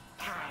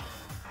nighttime.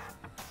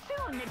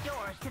 Soon the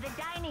doors to the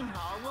dining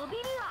hall will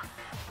be locked,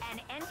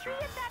 and entry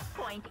at that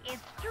point is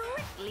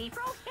strictly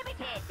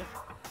prohibited.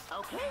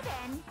 Okay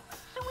then,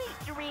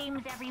 sweet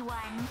dreams,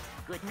 everyone.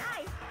 Good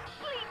night,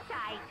 sleep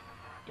tight.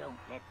 Don't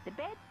let the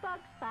bed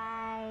bugs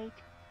bite.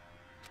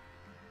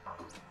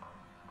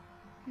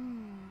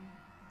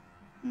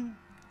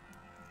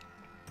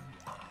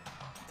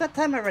 It's that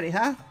time already,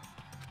 huh?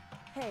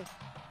 Hey,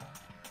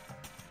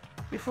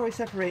 Before we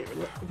separate,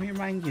 let me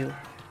remind you.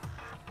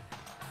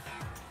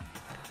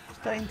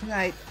 Starting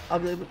tonight, I'll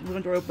be leaving the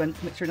door open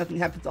to make sure nothing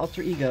happens to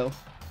Alter Ego.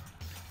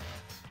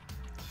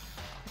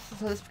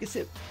 So just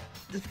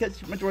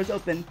because my door is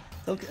open,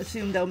 don't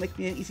assume that'll make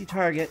me an easy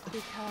target.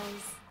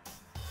 because...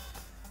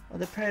 Well,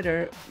 the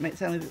predator might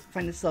suddenly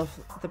find itself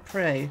the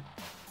prey.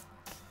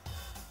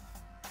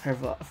 Her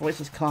voice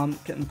was calm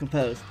and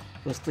composed.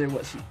 It was clear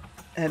what she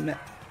had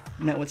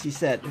meant what she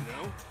said. You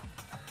know?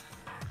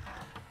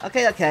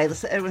 Okay, okay,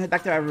 let's everyone head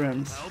back to our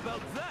rooms. How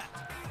about that?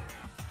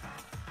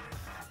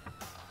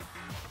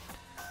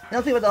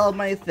 Don't think about the whole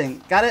money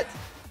thing. Got it?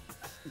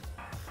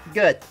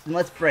 Good. Then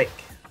let's break.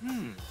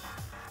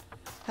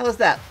 How was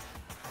that?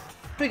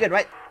 Pretty good,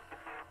 right?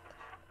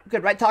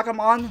 Good, right,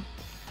 Takamon?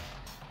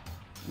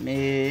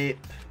 Meep.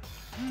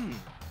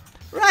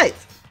 Right!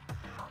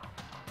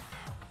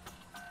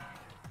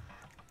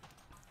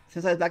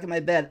 Since I was back in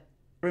my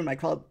room, I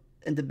crawled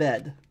into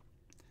bed.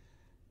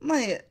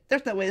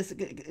 There's no way to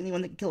get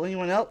anyone to kill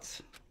anyone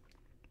else.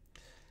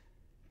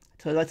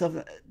 I told myself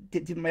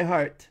deep in my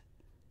heart.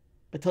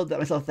 I told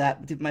myself that,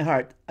 but deep in my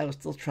heart, I was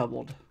still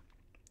troubled.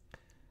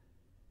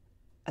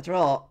 After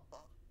all,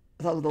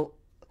 I thought about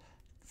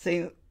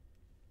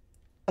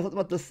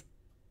this.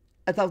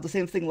 I thought of the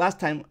same thing last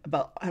time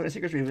about having a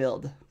secret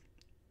revealed.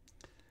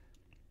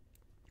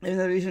 Even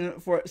though the reason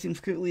for it seems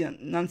completely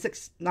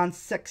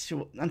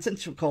nonsensical,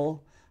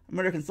 a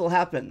murder can still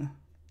happen.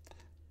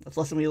 That's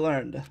the lesson we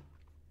learned.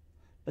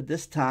 But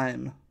this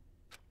time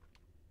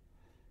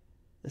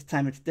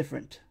it's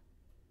different.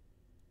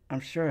 I'm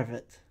sure of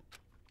it.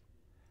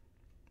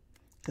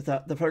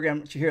 Because the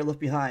program Chihiro left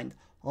behind,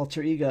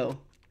 Alter Ego.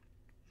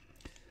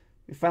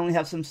 We finally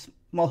have some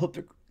small hope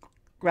to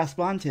grasp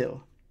onto.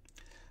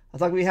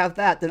 As long as we have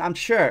that, then I'm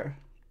sure.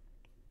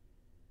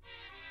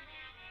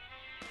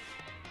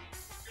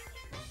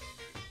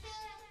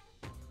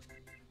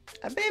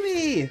 A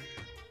baby!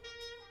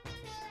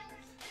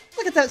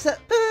 Look at that,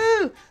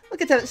 boo!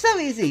 Look at that, it's so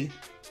easy!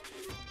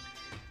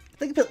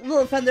 They can put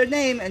little fun their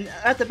name and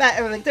at the back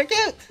everything, they're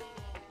cute!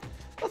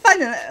 Well, fine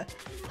then.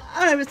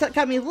 I don't ever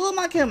call me little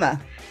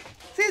Monokuma.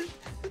 See,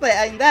 by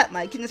adding that,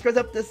 my cuteness grows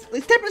up to at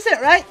least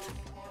 10%, right?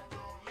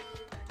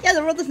 Yeah,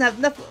 the world doesn't have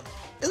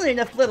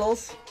enough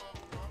littles.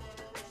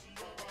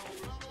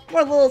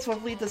 More littles will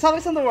lead to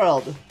salvation of the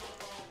world.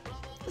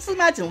 Just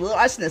imagine, little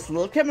arsonist,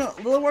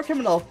 little war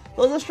criminal,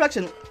 little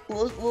destruction,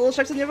 little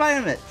destruction of the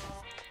environment.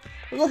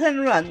 Little hit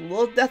and run,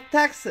 little death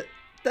tax,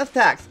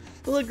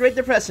 little Great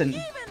Depression.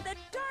 Even the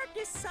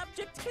darkest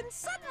subject can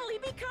suddenly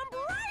become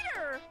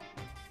brighter.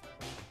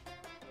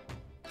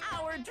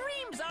 Our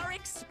dreams are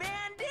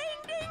expanding,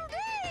 ding ding.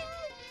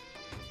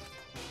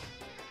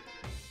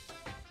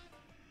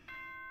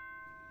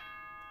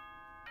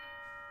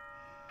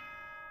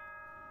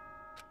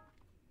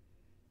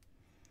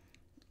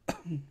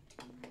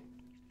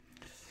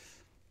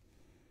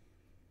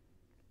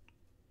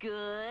 Good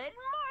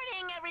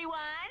morning, everyone.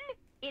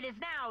 It is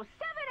now 7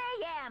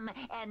 a.m.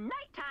 and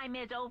nighttime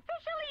is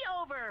officially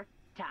over.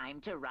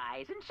 Time to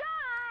rise and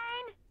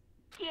shine.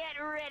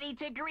 Get ready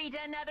to greet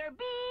another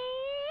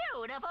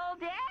beautiful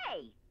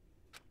day.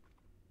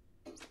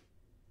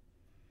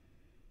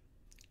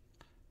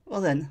 Well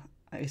then,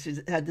 I guess we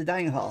had the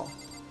dining hall.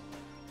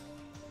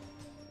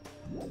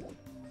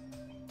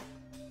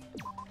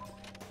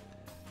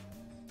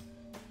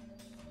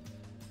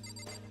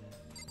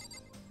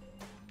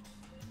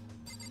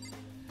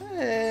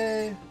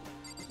 Hey.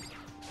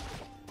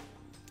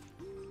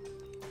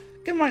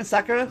 Good morning,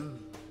 Sakura.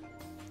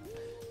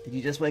 Did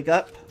you just wake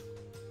up?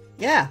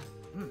 Yeah.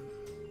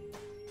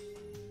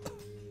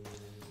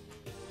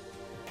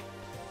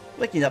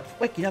 Waking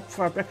up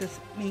for our breakfast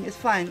meeting is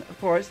fine, of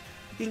course.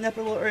 Getting up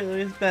a little earlier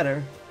is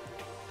better.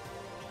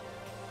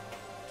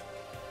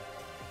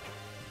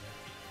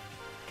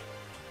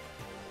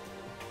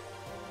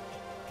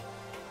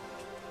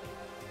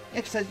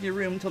 Exercise in your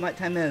room until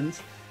nighttime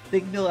ends.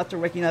 Big meal after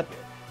waking up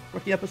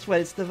a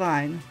sweat, it's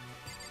divine.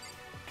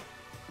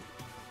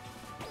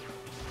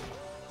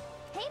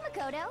 Hey,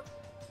 Makoto.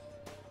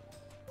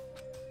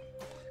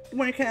 Good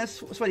morning, kind of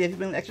sweaty. Have you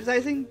been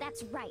exercising?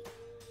 That's right.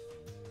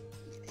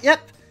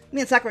 Yep. Me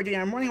and Sakura are doing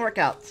our morning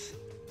workouts.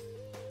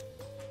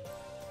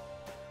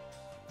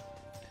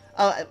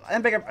 Oh,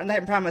 I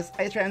promise.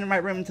 I just ran into my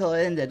room until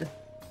it ended.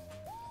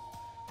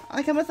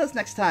 I'll come with us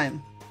next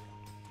time.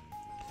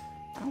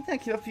 I don't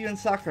think I keep up for you and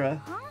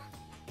Sakura. Huh?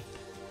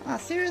 Ah,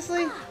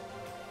 seriously?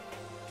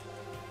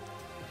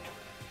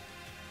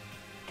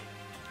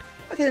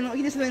 Okay, then we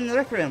can do something in the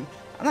rec room.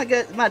 I'm not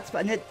good at much,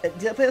 but I need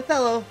to play with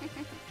fellow.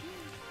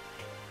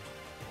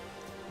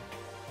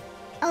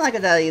 I'm not good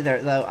at that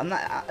either, though.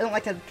 I don't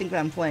like to think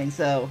when I'm playing,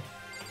 so.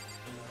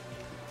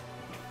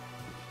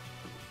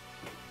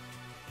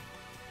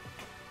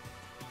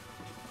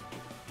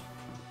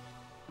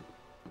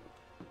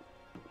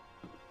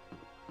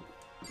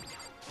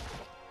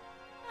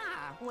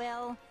 Ah,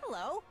 well,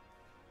 hello.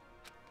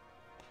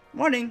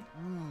 Morning.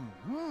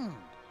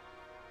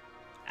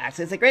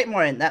 Actually, it's a great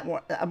morning. That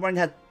morning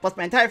has blessed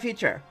my entire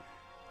future.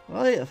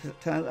 Well, yeah, it's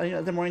kind of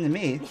another morning to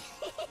me.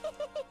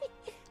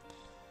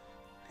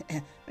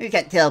 You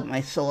can't tell, but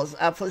my soul is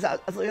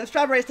absolutely on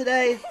strawberries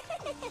today.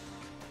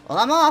 Well,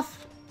 I'm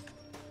off.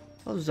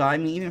 Oh, sorry, I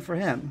mean, even for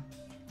him.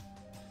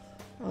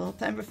 Well,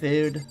 time for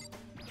food.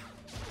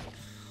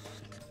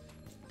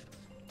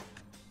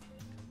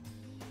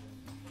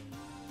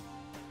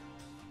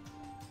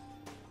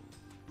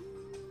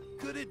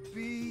 Could it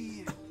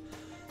be?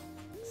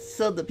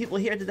 So the people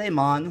here today,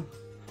 Mon.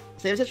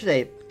 Same as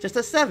yesterday, just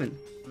us 7.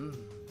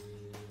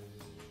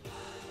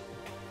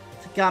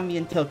 Takami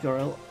and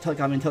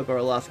Toko are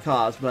a lost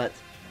cause, but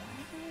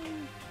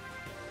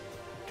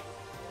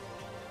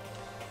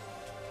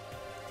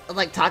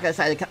like Taka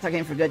decided to Taka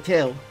in for good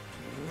too.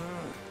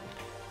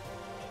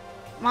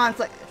 Mon, it's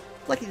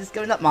like he's just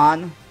giving up,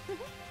 Mon.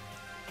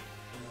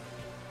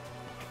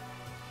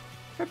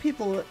 For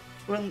people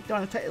who aren't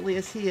as tightly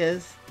as he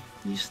is,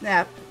 you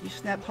snap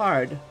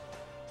hard.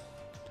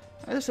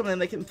 I just want to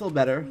make him feel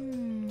better.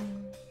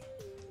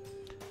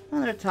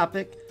 Another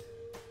topic.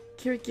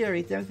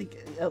 Kirigiri, did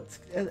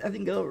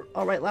everything go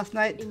alright last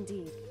night?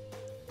 Indeed.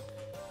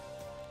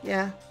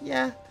 Yeah.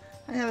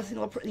 I haven't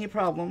seen any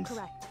problems.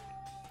 Correct.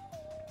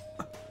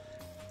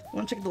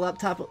 When I checked the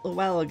laptop a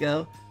while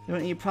ago, there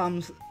weren't any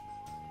problems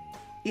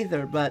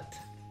either, but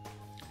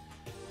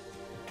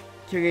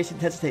Kirigiri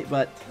seemed to hesitate,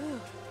 but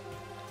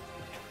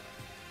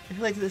I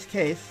feel like in this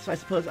case, so I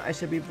suppose I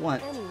should be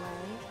blunt. Anyway.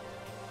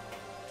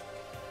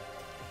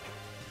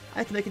 I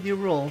have to make a new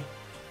rule.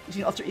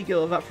 Using alter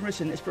ego without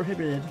permission is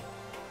prohibited.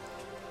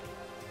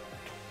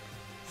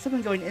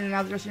 Someone going in and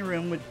out of the dressing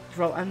room would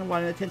draw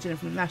unwanted attention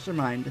from the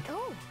mastermind.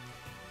 Oh.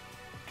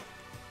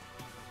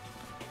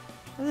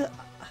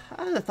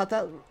 I would have thought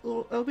that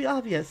would be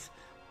obvious.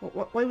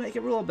 Why make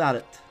a rule about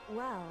it?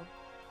 Well.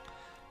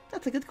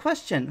 That's a good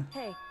question.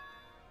 Hey. Do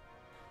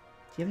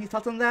you have any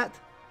thoughts on that?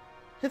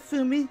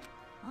 Hifumi?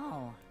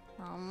 Oh,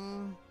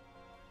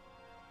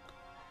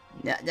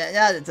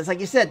 Yeah, just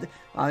like you said.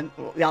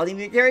 We all need to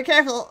be very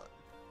careful.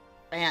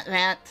 Rant.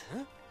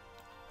 Huh?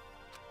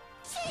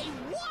 Say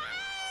what?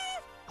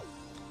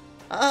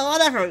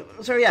 Whatever.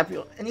 Sorry, up.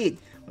 And eat.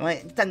 We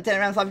might 10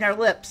 around flopping our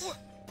lips.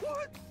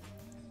 What?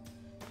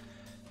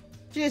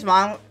 Jeez,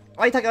 Mom.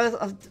 Why are you talking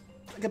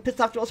like a pissed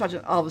off drill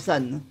sergeant all of a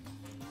sudden?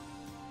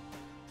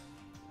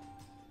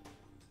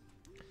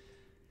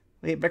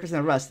 We ate breakfast in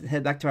a rush and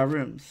head back to our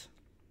rooms.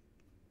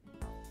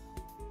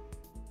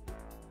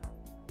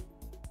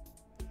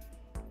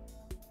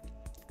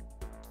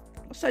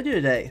 What should I do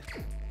today?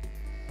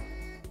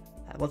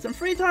 I want some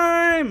free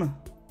time!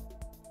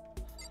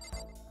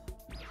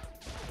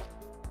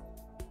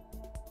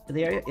 In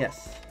the area?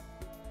 Yes.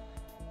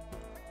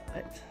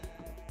 Right.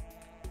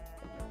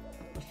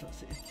 Let's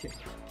see.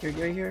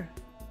 Kirigiri here?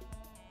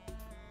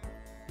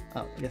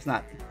 Oh, I guess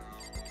not.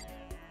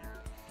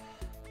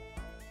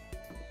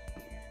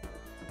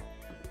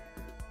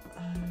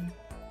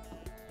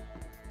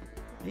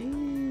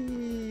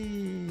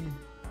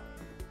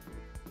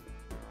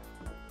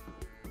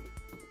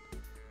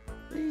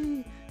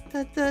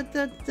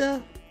 Da.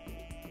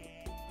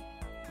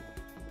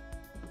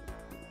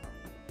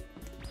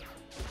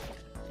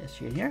 Yes,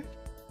 you're in here.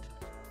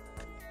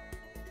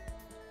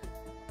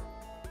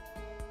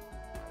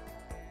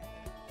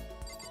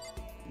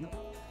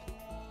 Nope.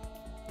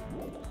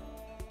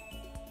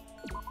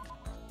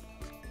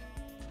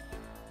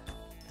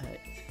 Alright.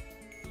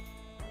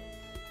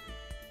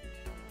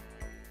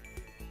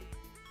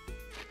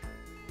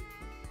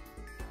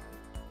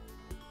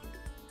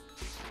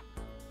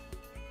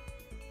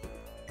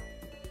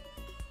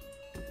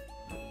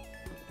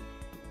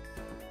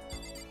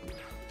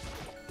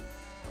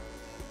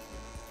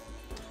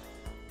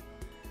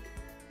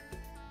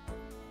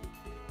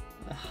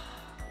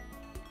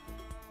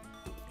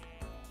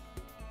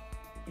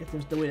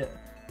 There's the way to,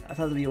 I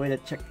thought there'd be a way to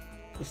check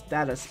the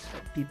status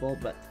of people,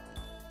 but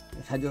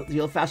I had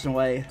the old-fashioned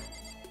way.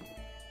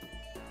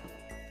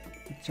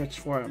 Search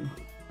for him.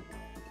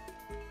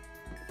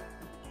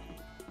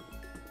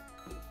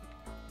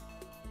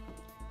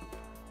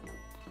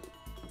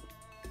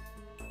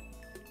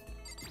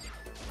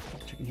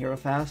 Checking here real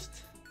fast.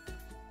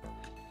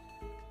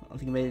 I don't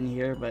think I made it in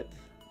here, but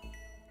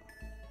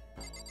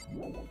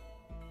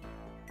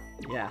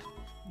yeah,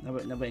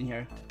 nobody in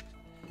here.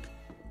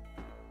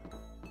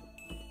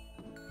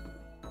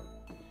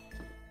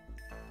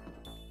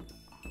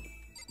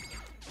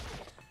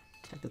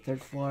 The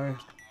third floor.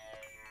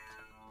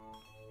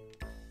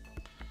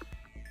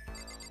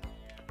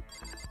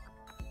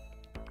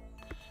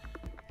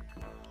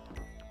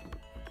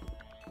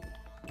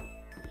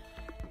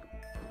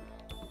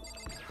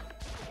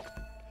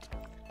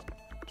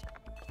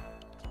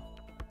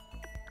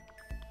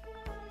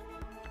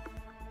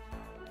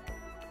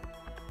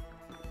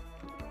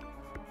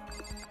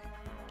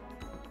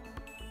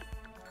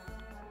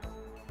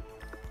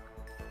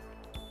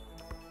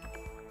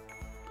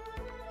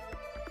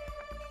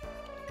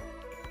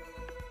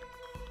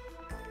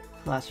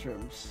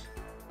 Classrooms.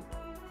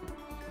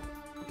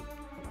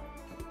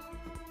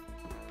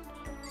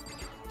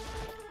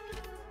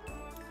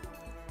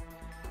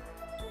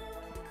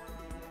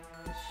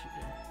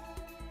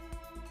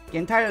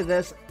 Getting tired of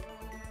this.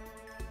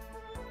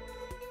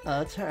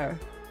 It's her.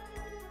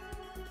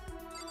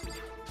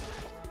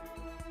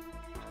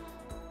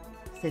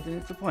 Stay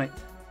tuned to the point.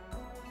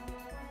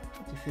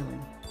 What's your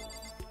feeling?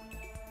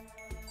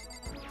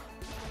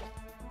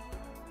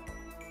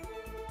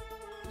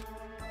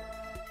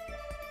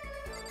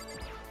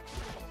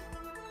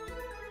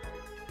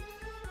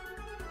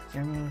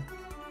 Camera.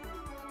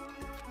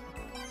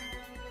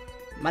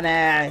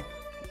 Money!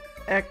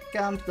 Here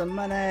comes the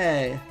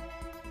money!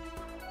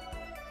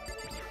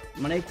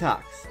 Money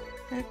talks.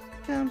 Here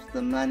comes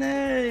the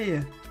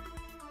money.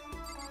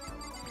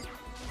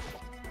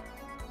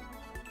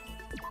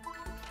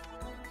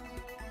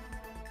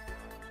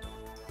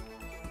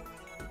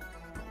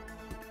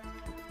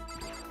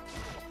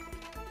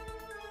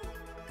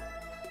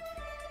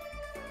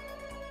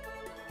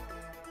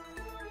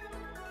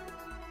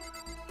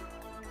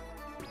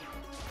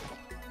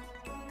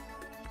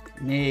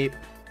 Meep.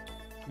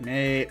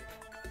 Meep.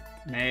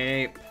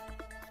 Meep.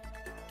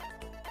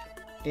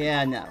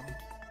 Yeah, no.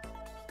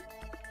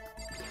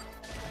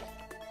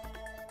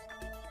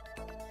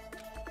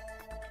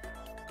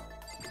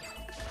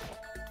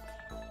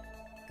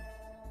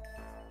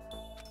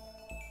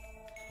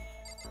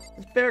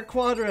 It's Bear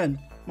Quadrant!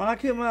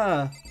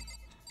 Monokuma!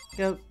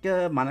 Go,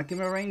 go,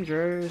 Monokuma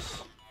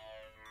Rangers!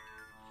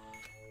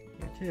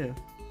 Here too.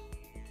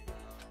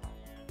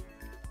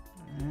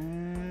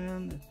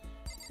 And...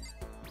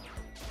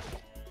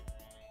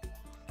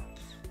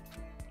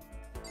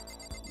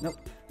 nope.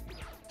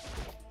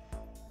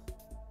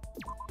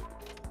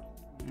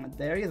 Not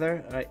there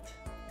either. Alright.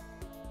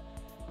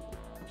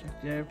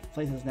 Check their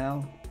places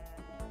now.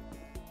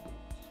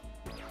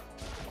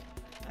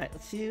 Alright,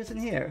 let's see who's in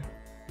here.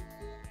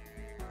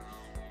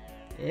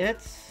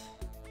 It's...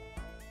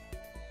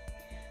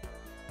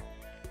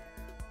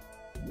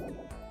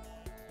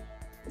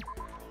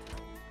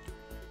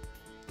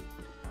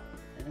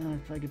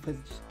 probably a good place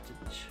to...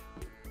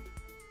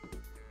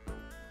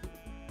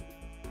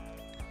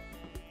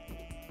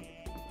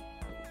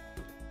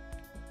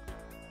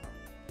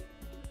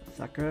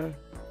 Sakura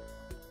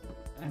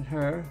and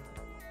her.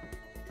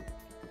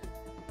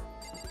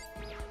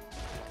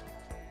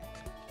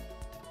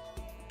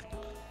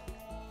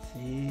 Let's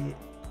see,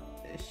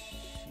 is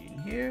she in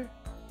here?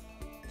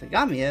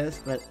 Tagami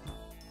is, but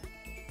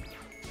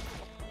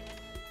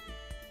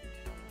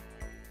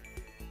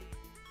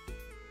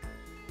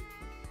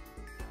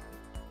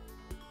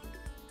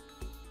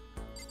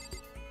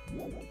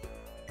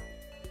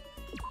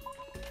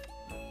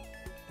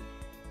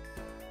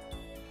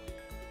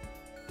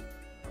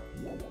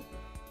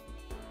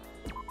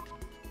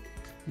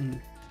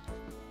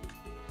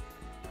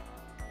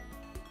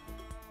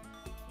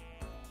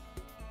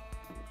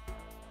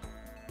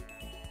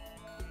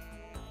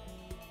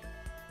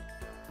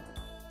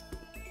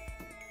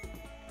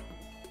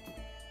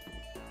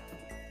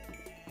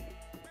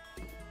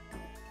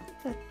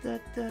da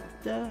da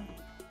da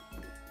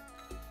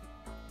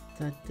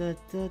da da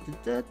da da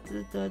da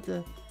da da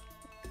da.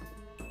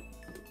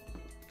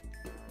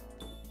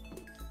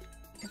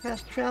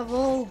 Fast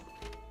travel.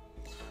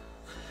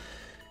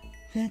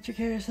 Can't you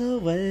carry us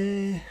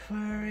away?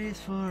 Worries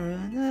for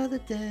another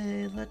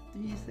day. Let the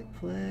music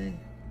play.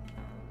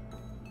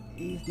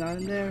 He's not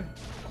in there.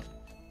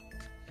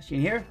 Is she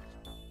in here?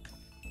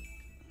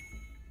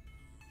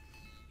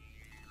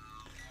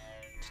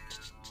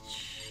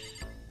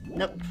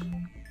 Nope.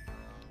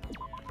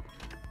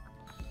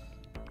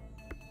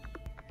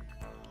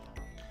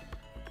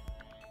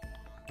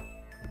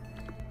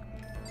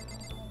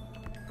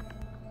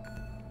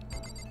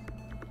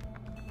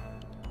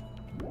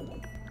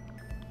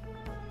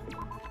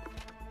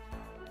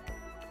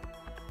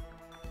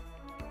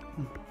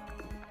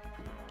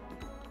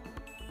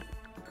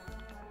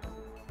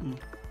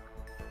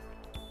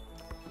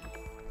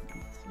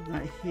 It's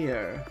not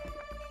here.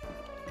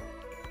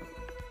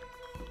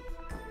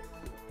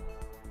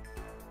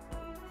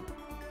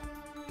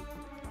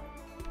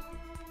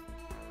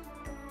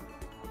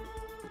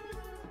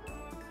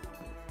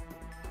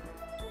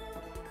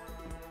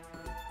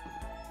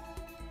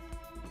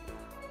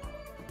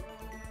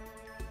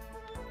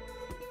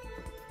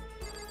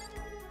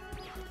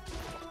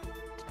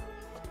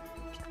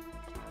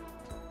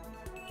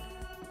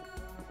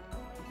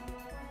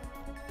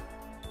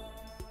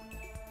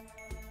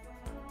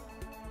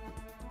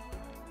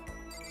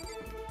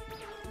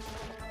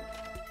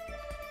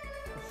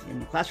 In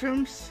the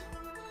classrooms?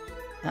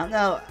 I don't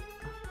know.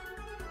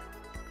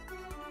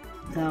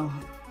 No.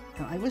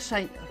 No, I wish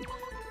I...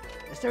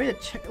 Is there a way to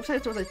check... I wish I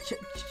was able to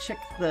check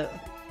the...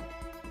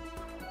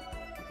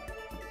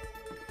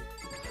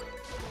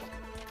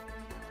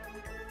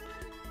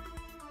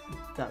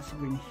 That's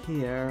in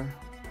here.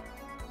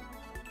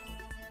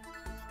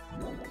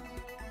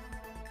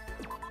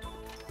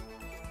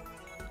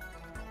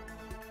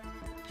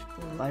 Check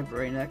the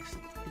library next,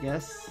 I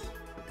guess.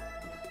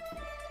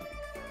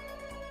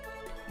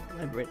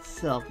 Library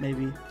itself,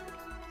 maybe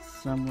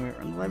somewhere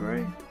in the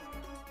library.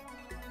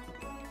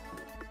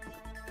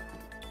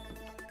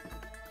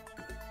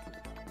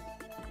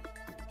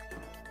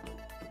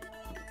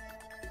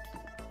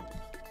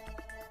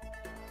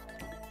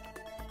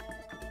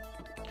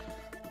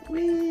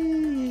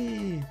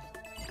 Whee!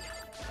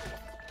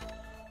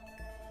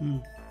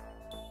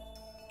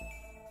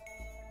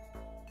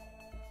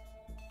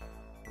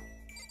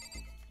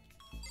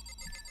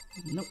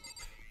 Nope.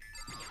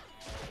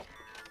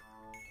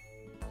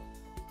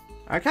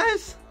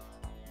 Archives?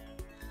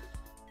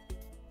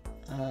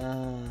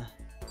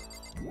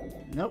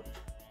 Nope.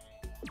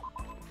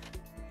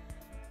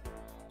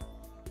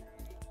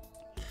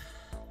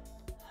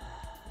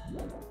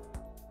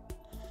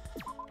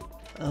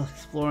 Oh,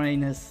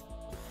 exploring is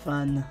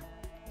fun.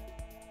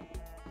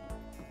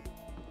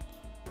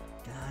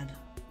 God.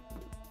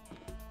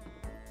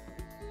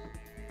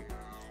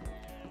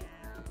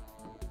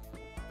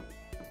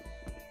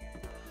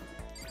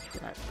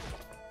 God.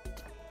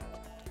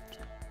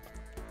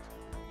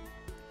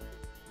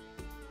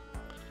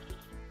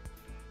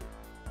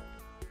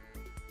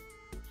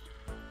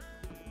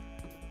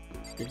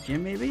 The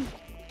gym, maybe?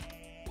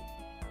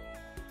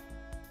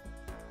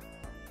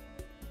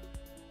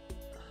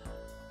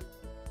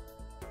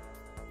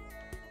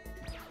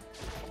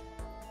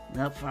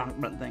 Nope, wrong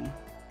button thing.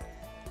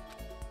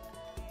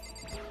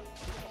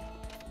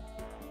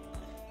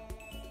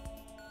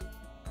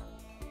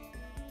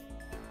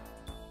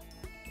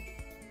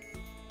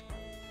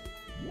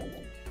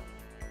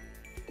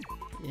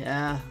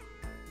 Yeah.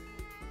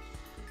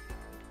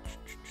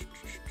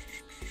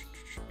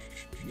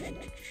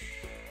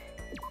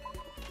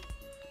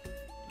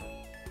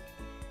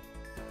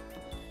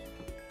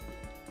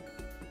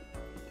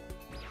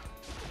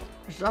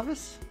 Where's the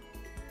office?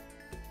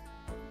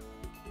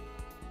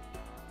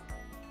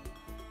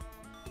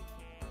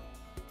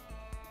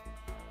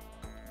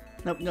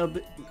 Nope, no,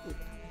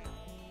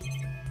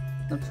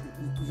 nope,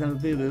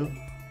 Zabubu.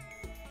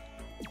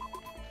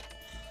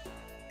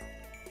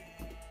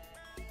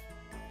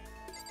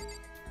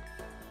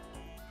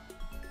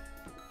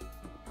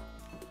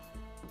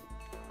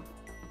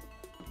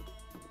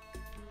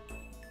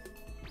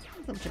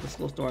 Let me check the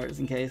school stores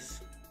in case.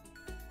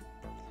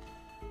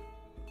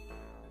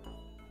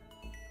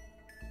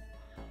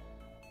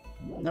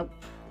 Nope.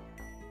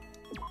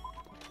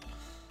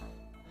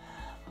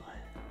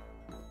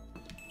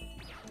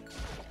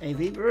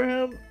 AV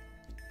room.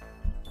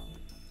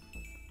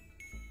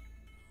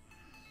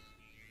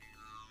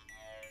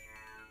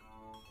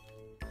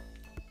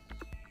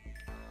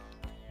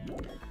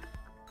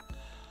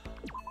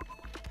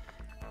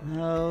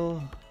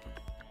 No.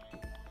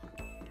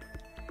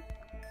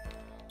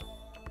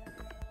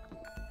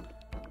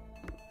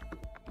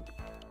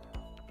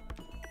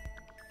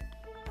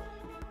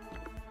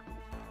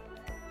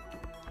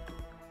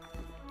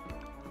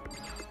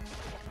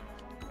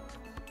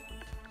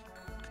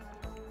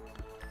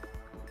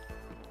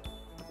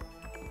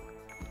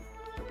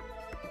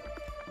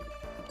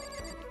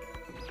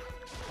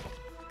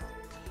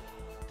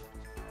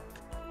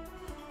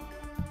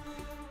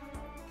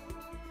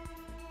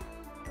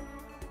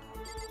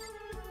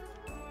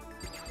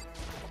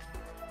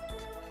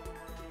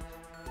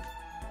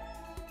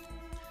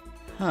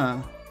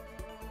 Huh.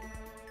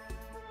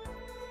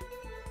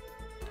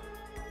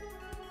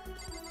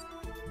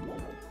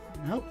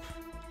 Nope.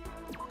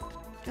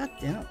 God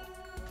damn it.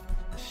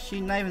 Is she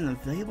not even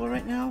available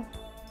right now?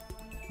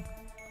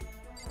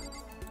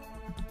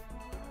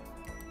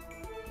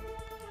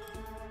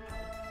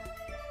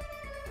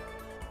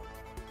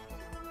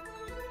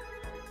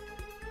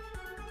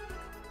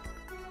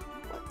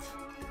 What?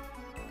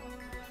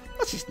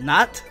 Well, she's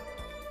not.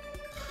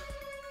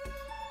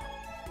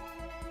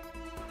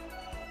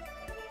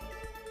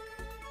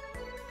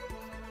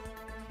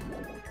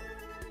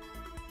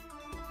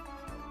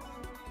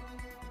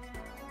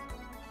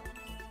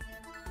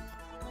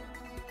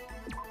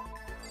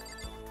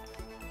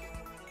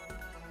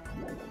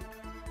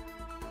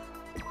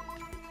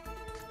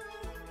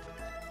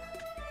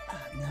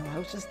 No, I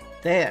was just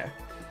there.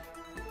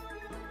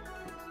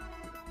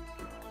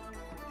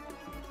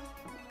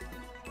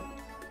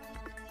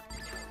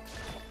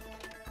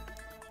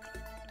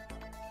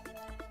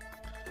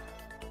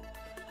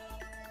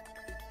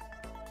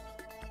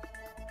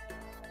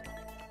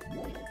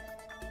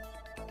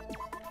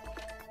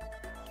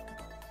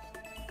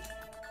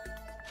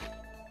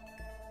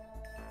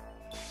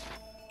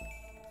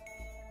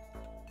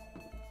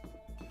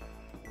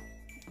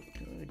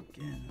 Go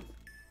again.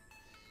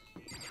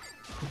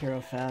 Hero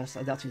fast.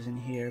 I doubt she's in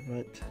here,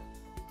 but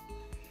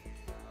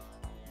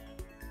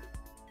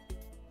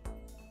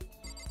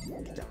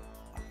good job.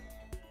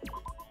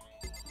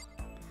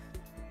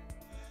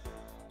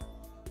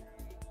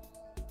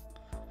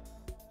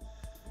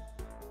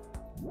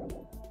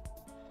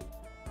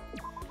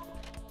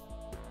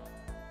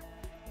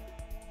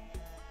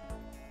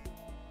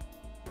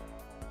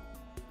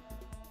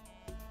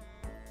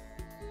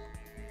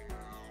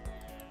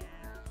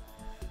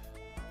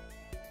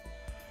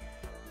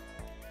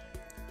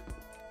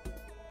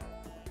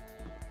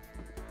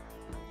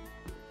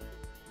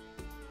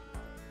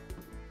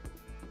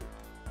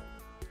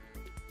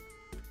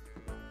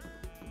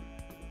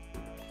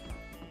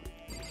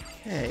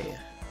 Okay.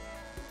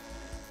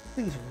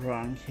 Something's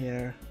wrong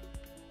here.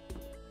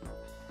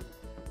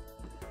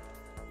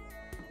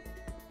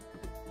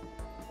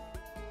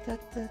 Da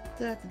da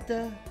da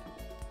da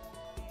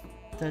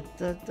da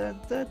da da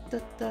da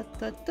da da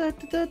da da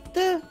da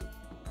da.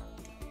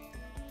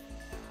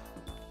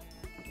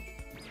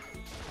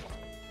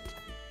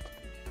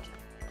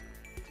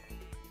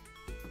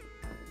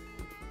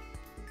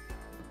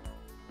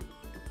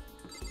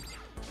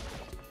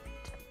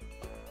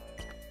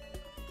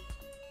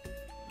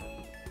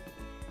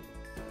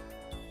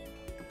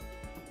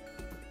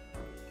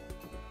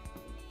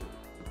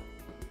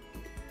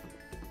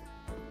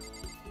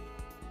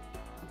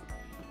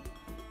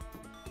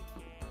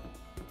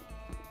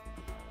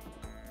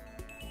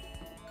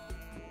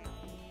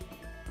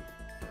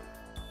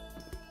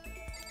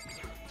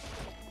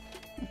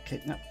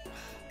 Okay, no.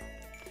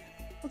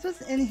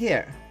 What's in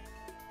here?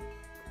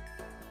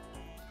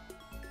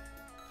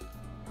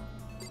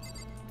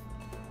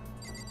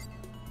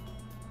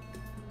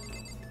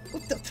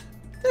 What the?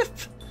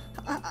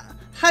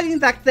 Hiding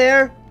back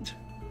there.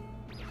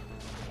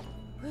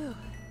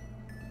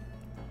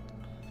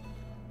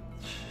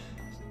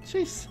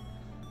 Jeez.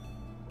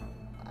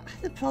 I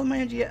had to pull all my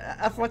energy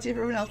after watching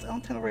everyone else. I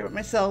don't tend to worry about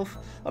myself.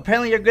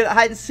 Apparently you're good at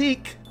hide and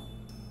seek.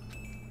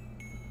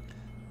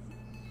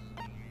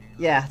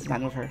 Yeah, it's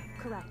fine with her.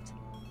 Correct.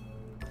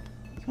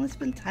 You want to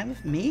spend time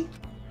with me?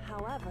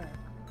 However...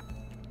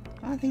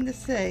 Nothing to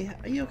say.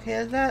 Are you okay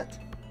with that?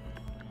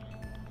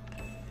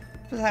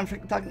 For the time for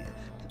talking...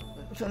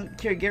 From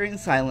Kirigiri in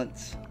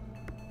silence.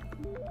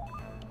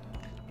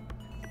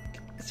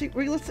 See,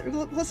 we're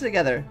closer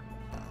together.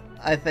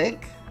 I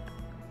think.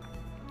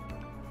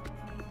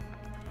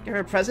 Give her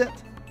a present?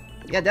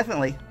 Yeah,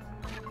 definitely.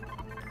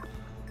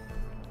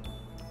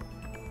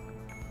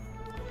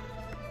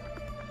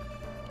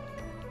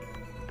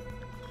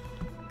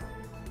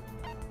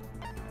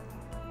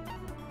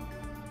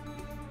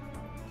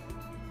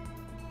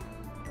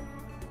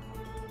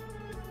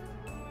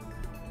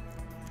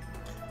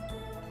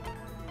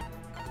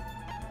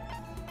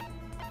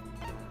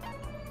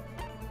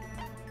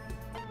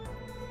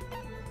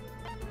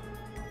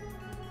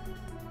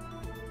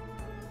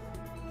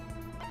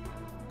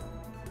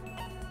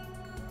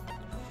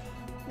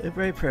 A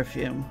bribe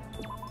perfume.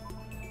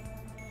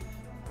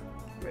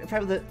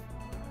 Probably the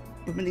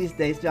women these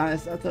days, to be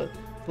honest,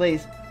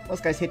 please,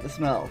 most guys hate the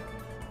smell.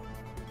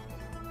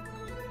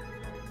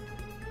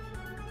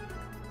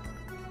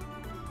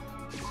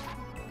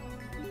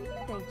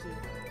 Thank you.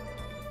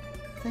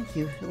 Thank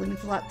you. It really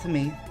means a lot to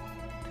me.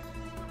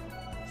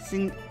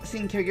 Seeing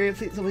Kirigiri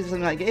please always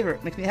something I gave her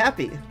makes me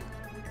happy.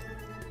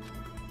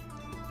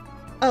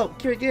 Oh,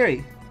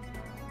 Kirigiri.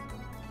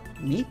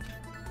 Meep?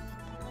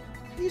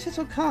 You said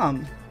so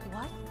calm.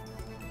 What?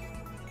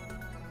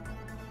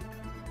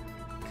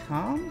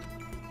 Calm?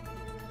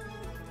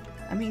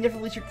 I mean, you never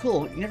lose your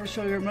cool. You never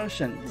show your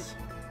emotions.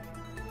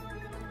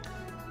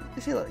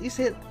 You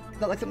say it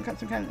like some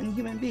kind of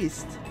inhuman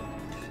beast.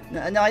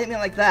 No, I didn't mean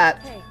like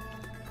that. Hey.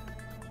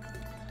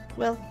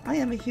 Well, I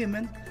am a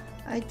human.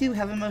 I do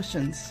have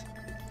emotions.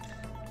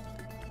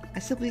 I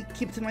simply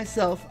keep it to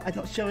myself. I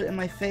don't show it in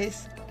my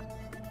face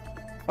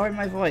or in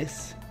my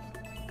voice.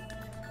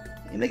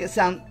 You make it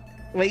sound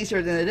way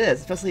easier than it is,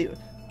 especially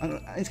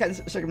in these kind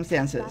of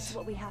circumstances. That's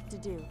what we have to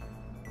do.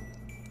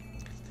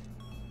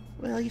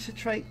 Well, you should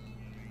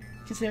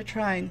consider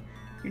trying.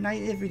 Your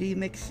naivety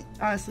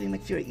honestly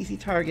makes you an easy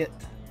target.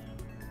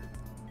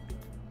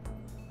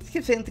 Just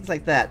keep saying things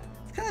like that.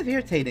 It's kind of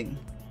irritating.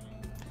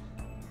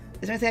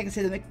 Is there anything I can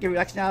say to make your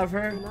reaction out of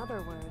her? In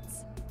other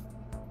words...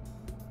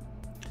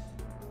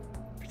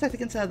 Protect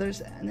against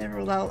others, and never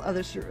allow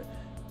others to...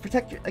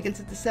 Protect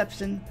against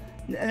deception,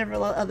 and never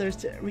allow others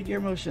to read your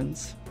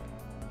emotions.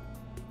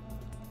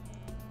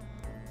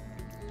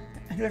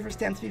 And whoever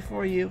stands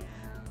before you,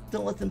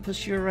 don't let them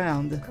push you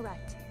around.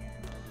 Correct.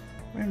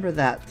 Remember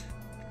that.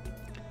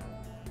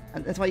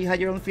 And that's why you had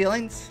your own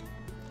feelings?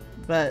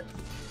 But...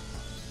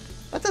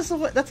 That's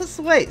just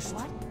a waste.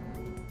 What?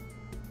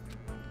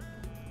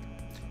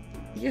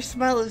 Your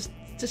smile is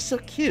just so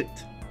cute.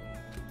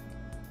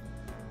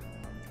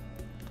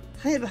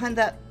 Hiding behind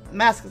that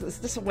mask is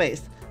just a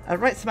waste. A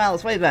right smile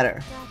is way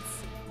better.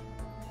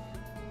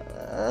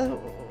 That's...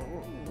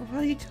 What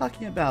are you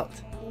talking about?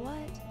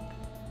 What?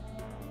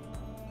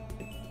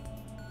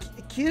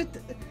 Cute?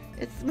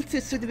 It's much too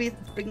soon to be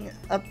bringing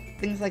up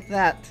things like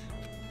that.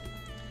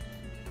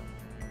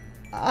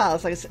 Ah,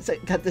 looks like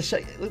I got to show.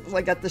 Looks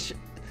like I got to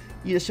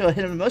you to show a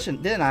hint of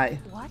emotion, didn't I?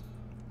 What?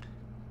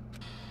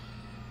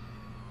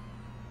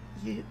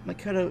 You,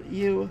 Makoto,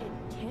 you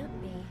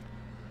Can't be.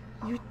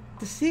 you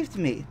deceived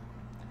me.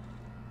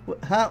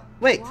 Huh?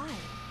 Wait. Why?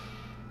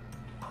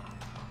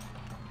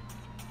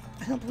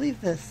 I don't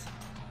believe this.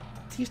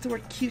 To use the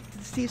word cute to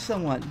deceive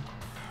someone.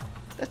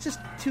 That's just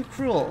too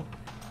cruel.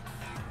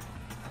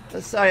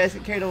 Sorry, I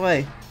got carried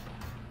away.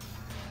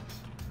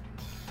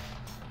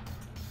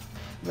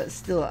 But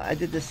still, I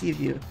did deceive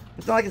you.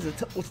 It's not like it's a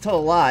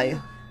total lie.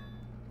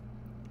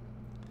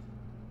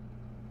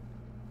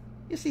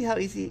 You see how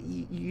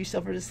easy you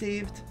yourself are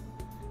deceived?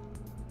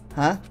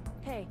 Huh?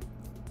 Hey.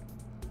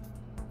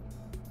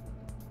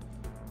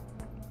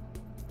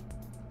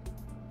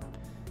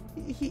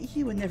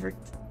 He would never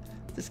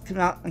just come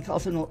out and call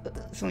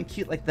someone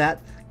cute like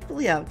that.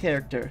 Completely out of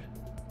character.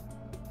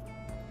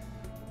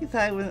 You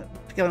thought I wouldn't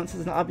pick on this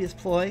as an obvious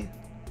ploy?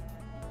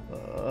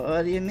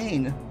 What do you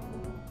mean?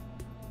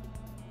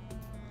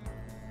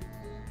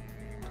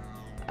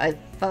 I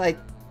thought I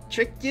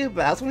tricked you,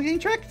 but I was the one getting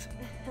tricked?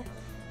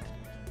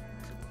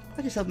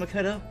 Watch yourself,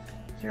 Makoto.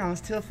 You're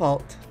honest to a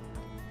fault.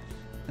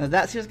 Now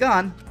that she was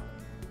gone.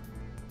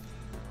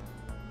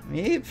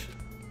 Meep.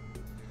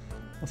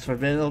 What's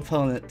forbidden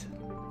opponent?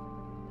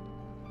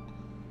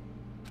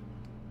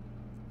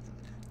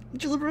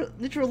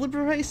 Neutral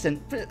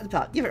liberation. Put it at the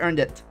top. You've earned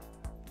it.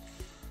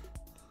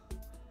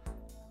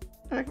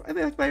 I'd be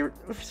back by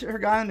her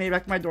gone, maybe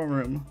back to my dorm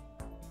room.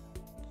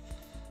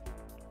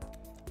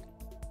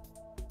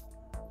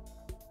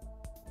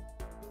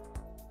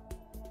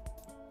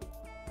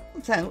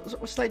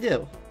 What should I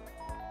do?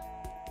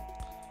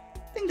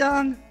 Ding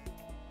dong!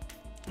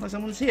 Like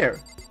someone's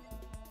here.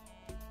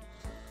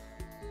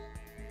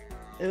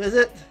 Who is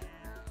it?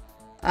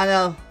 I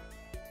know.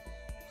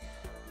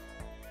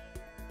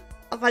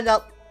 I'll find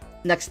out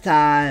next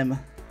time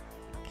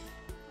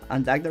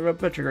on Dag the Rope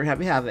Trigger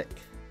Happy Havoc.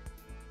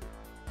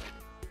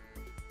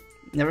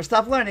 Never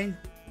stop learning.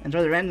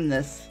 Enjoy the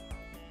randomness.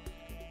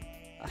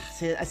 I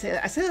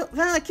say,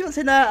 man, I keep on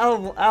saying that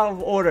out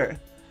of order.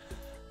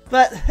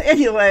 But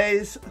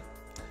anyways,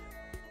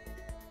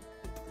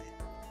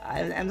 I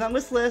have an Amazon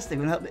wish list. They're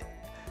gonna help me,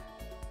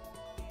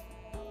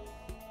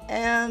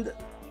 and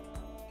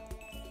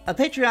a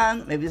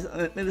Patreon. Maybe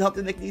help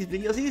to make these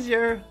videos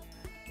easier,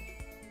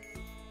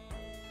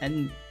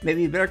 and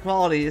maybe better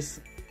qualities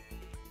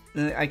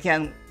than I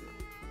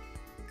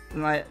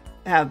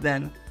have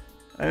been,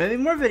 or maybe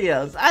more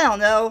videos. I don't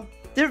know.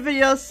 Different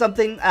videos,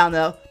 something, I don't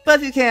know.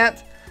 But if you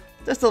can't,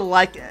 just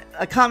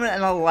a comment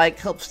and a like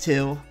helps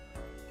too.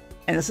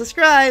 And a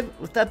subscribe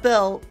with that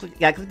bell. You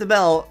gotta click the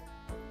bell.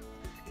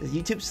 Because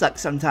YouTube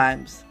sucks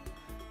sometimes.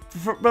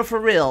 But for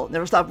real,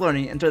 never stop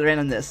learning. Enjoy the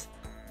randomness.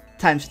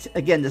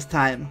 Again this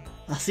time.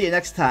 I'll see you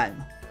next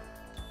time.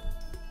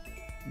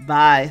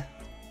 Bye.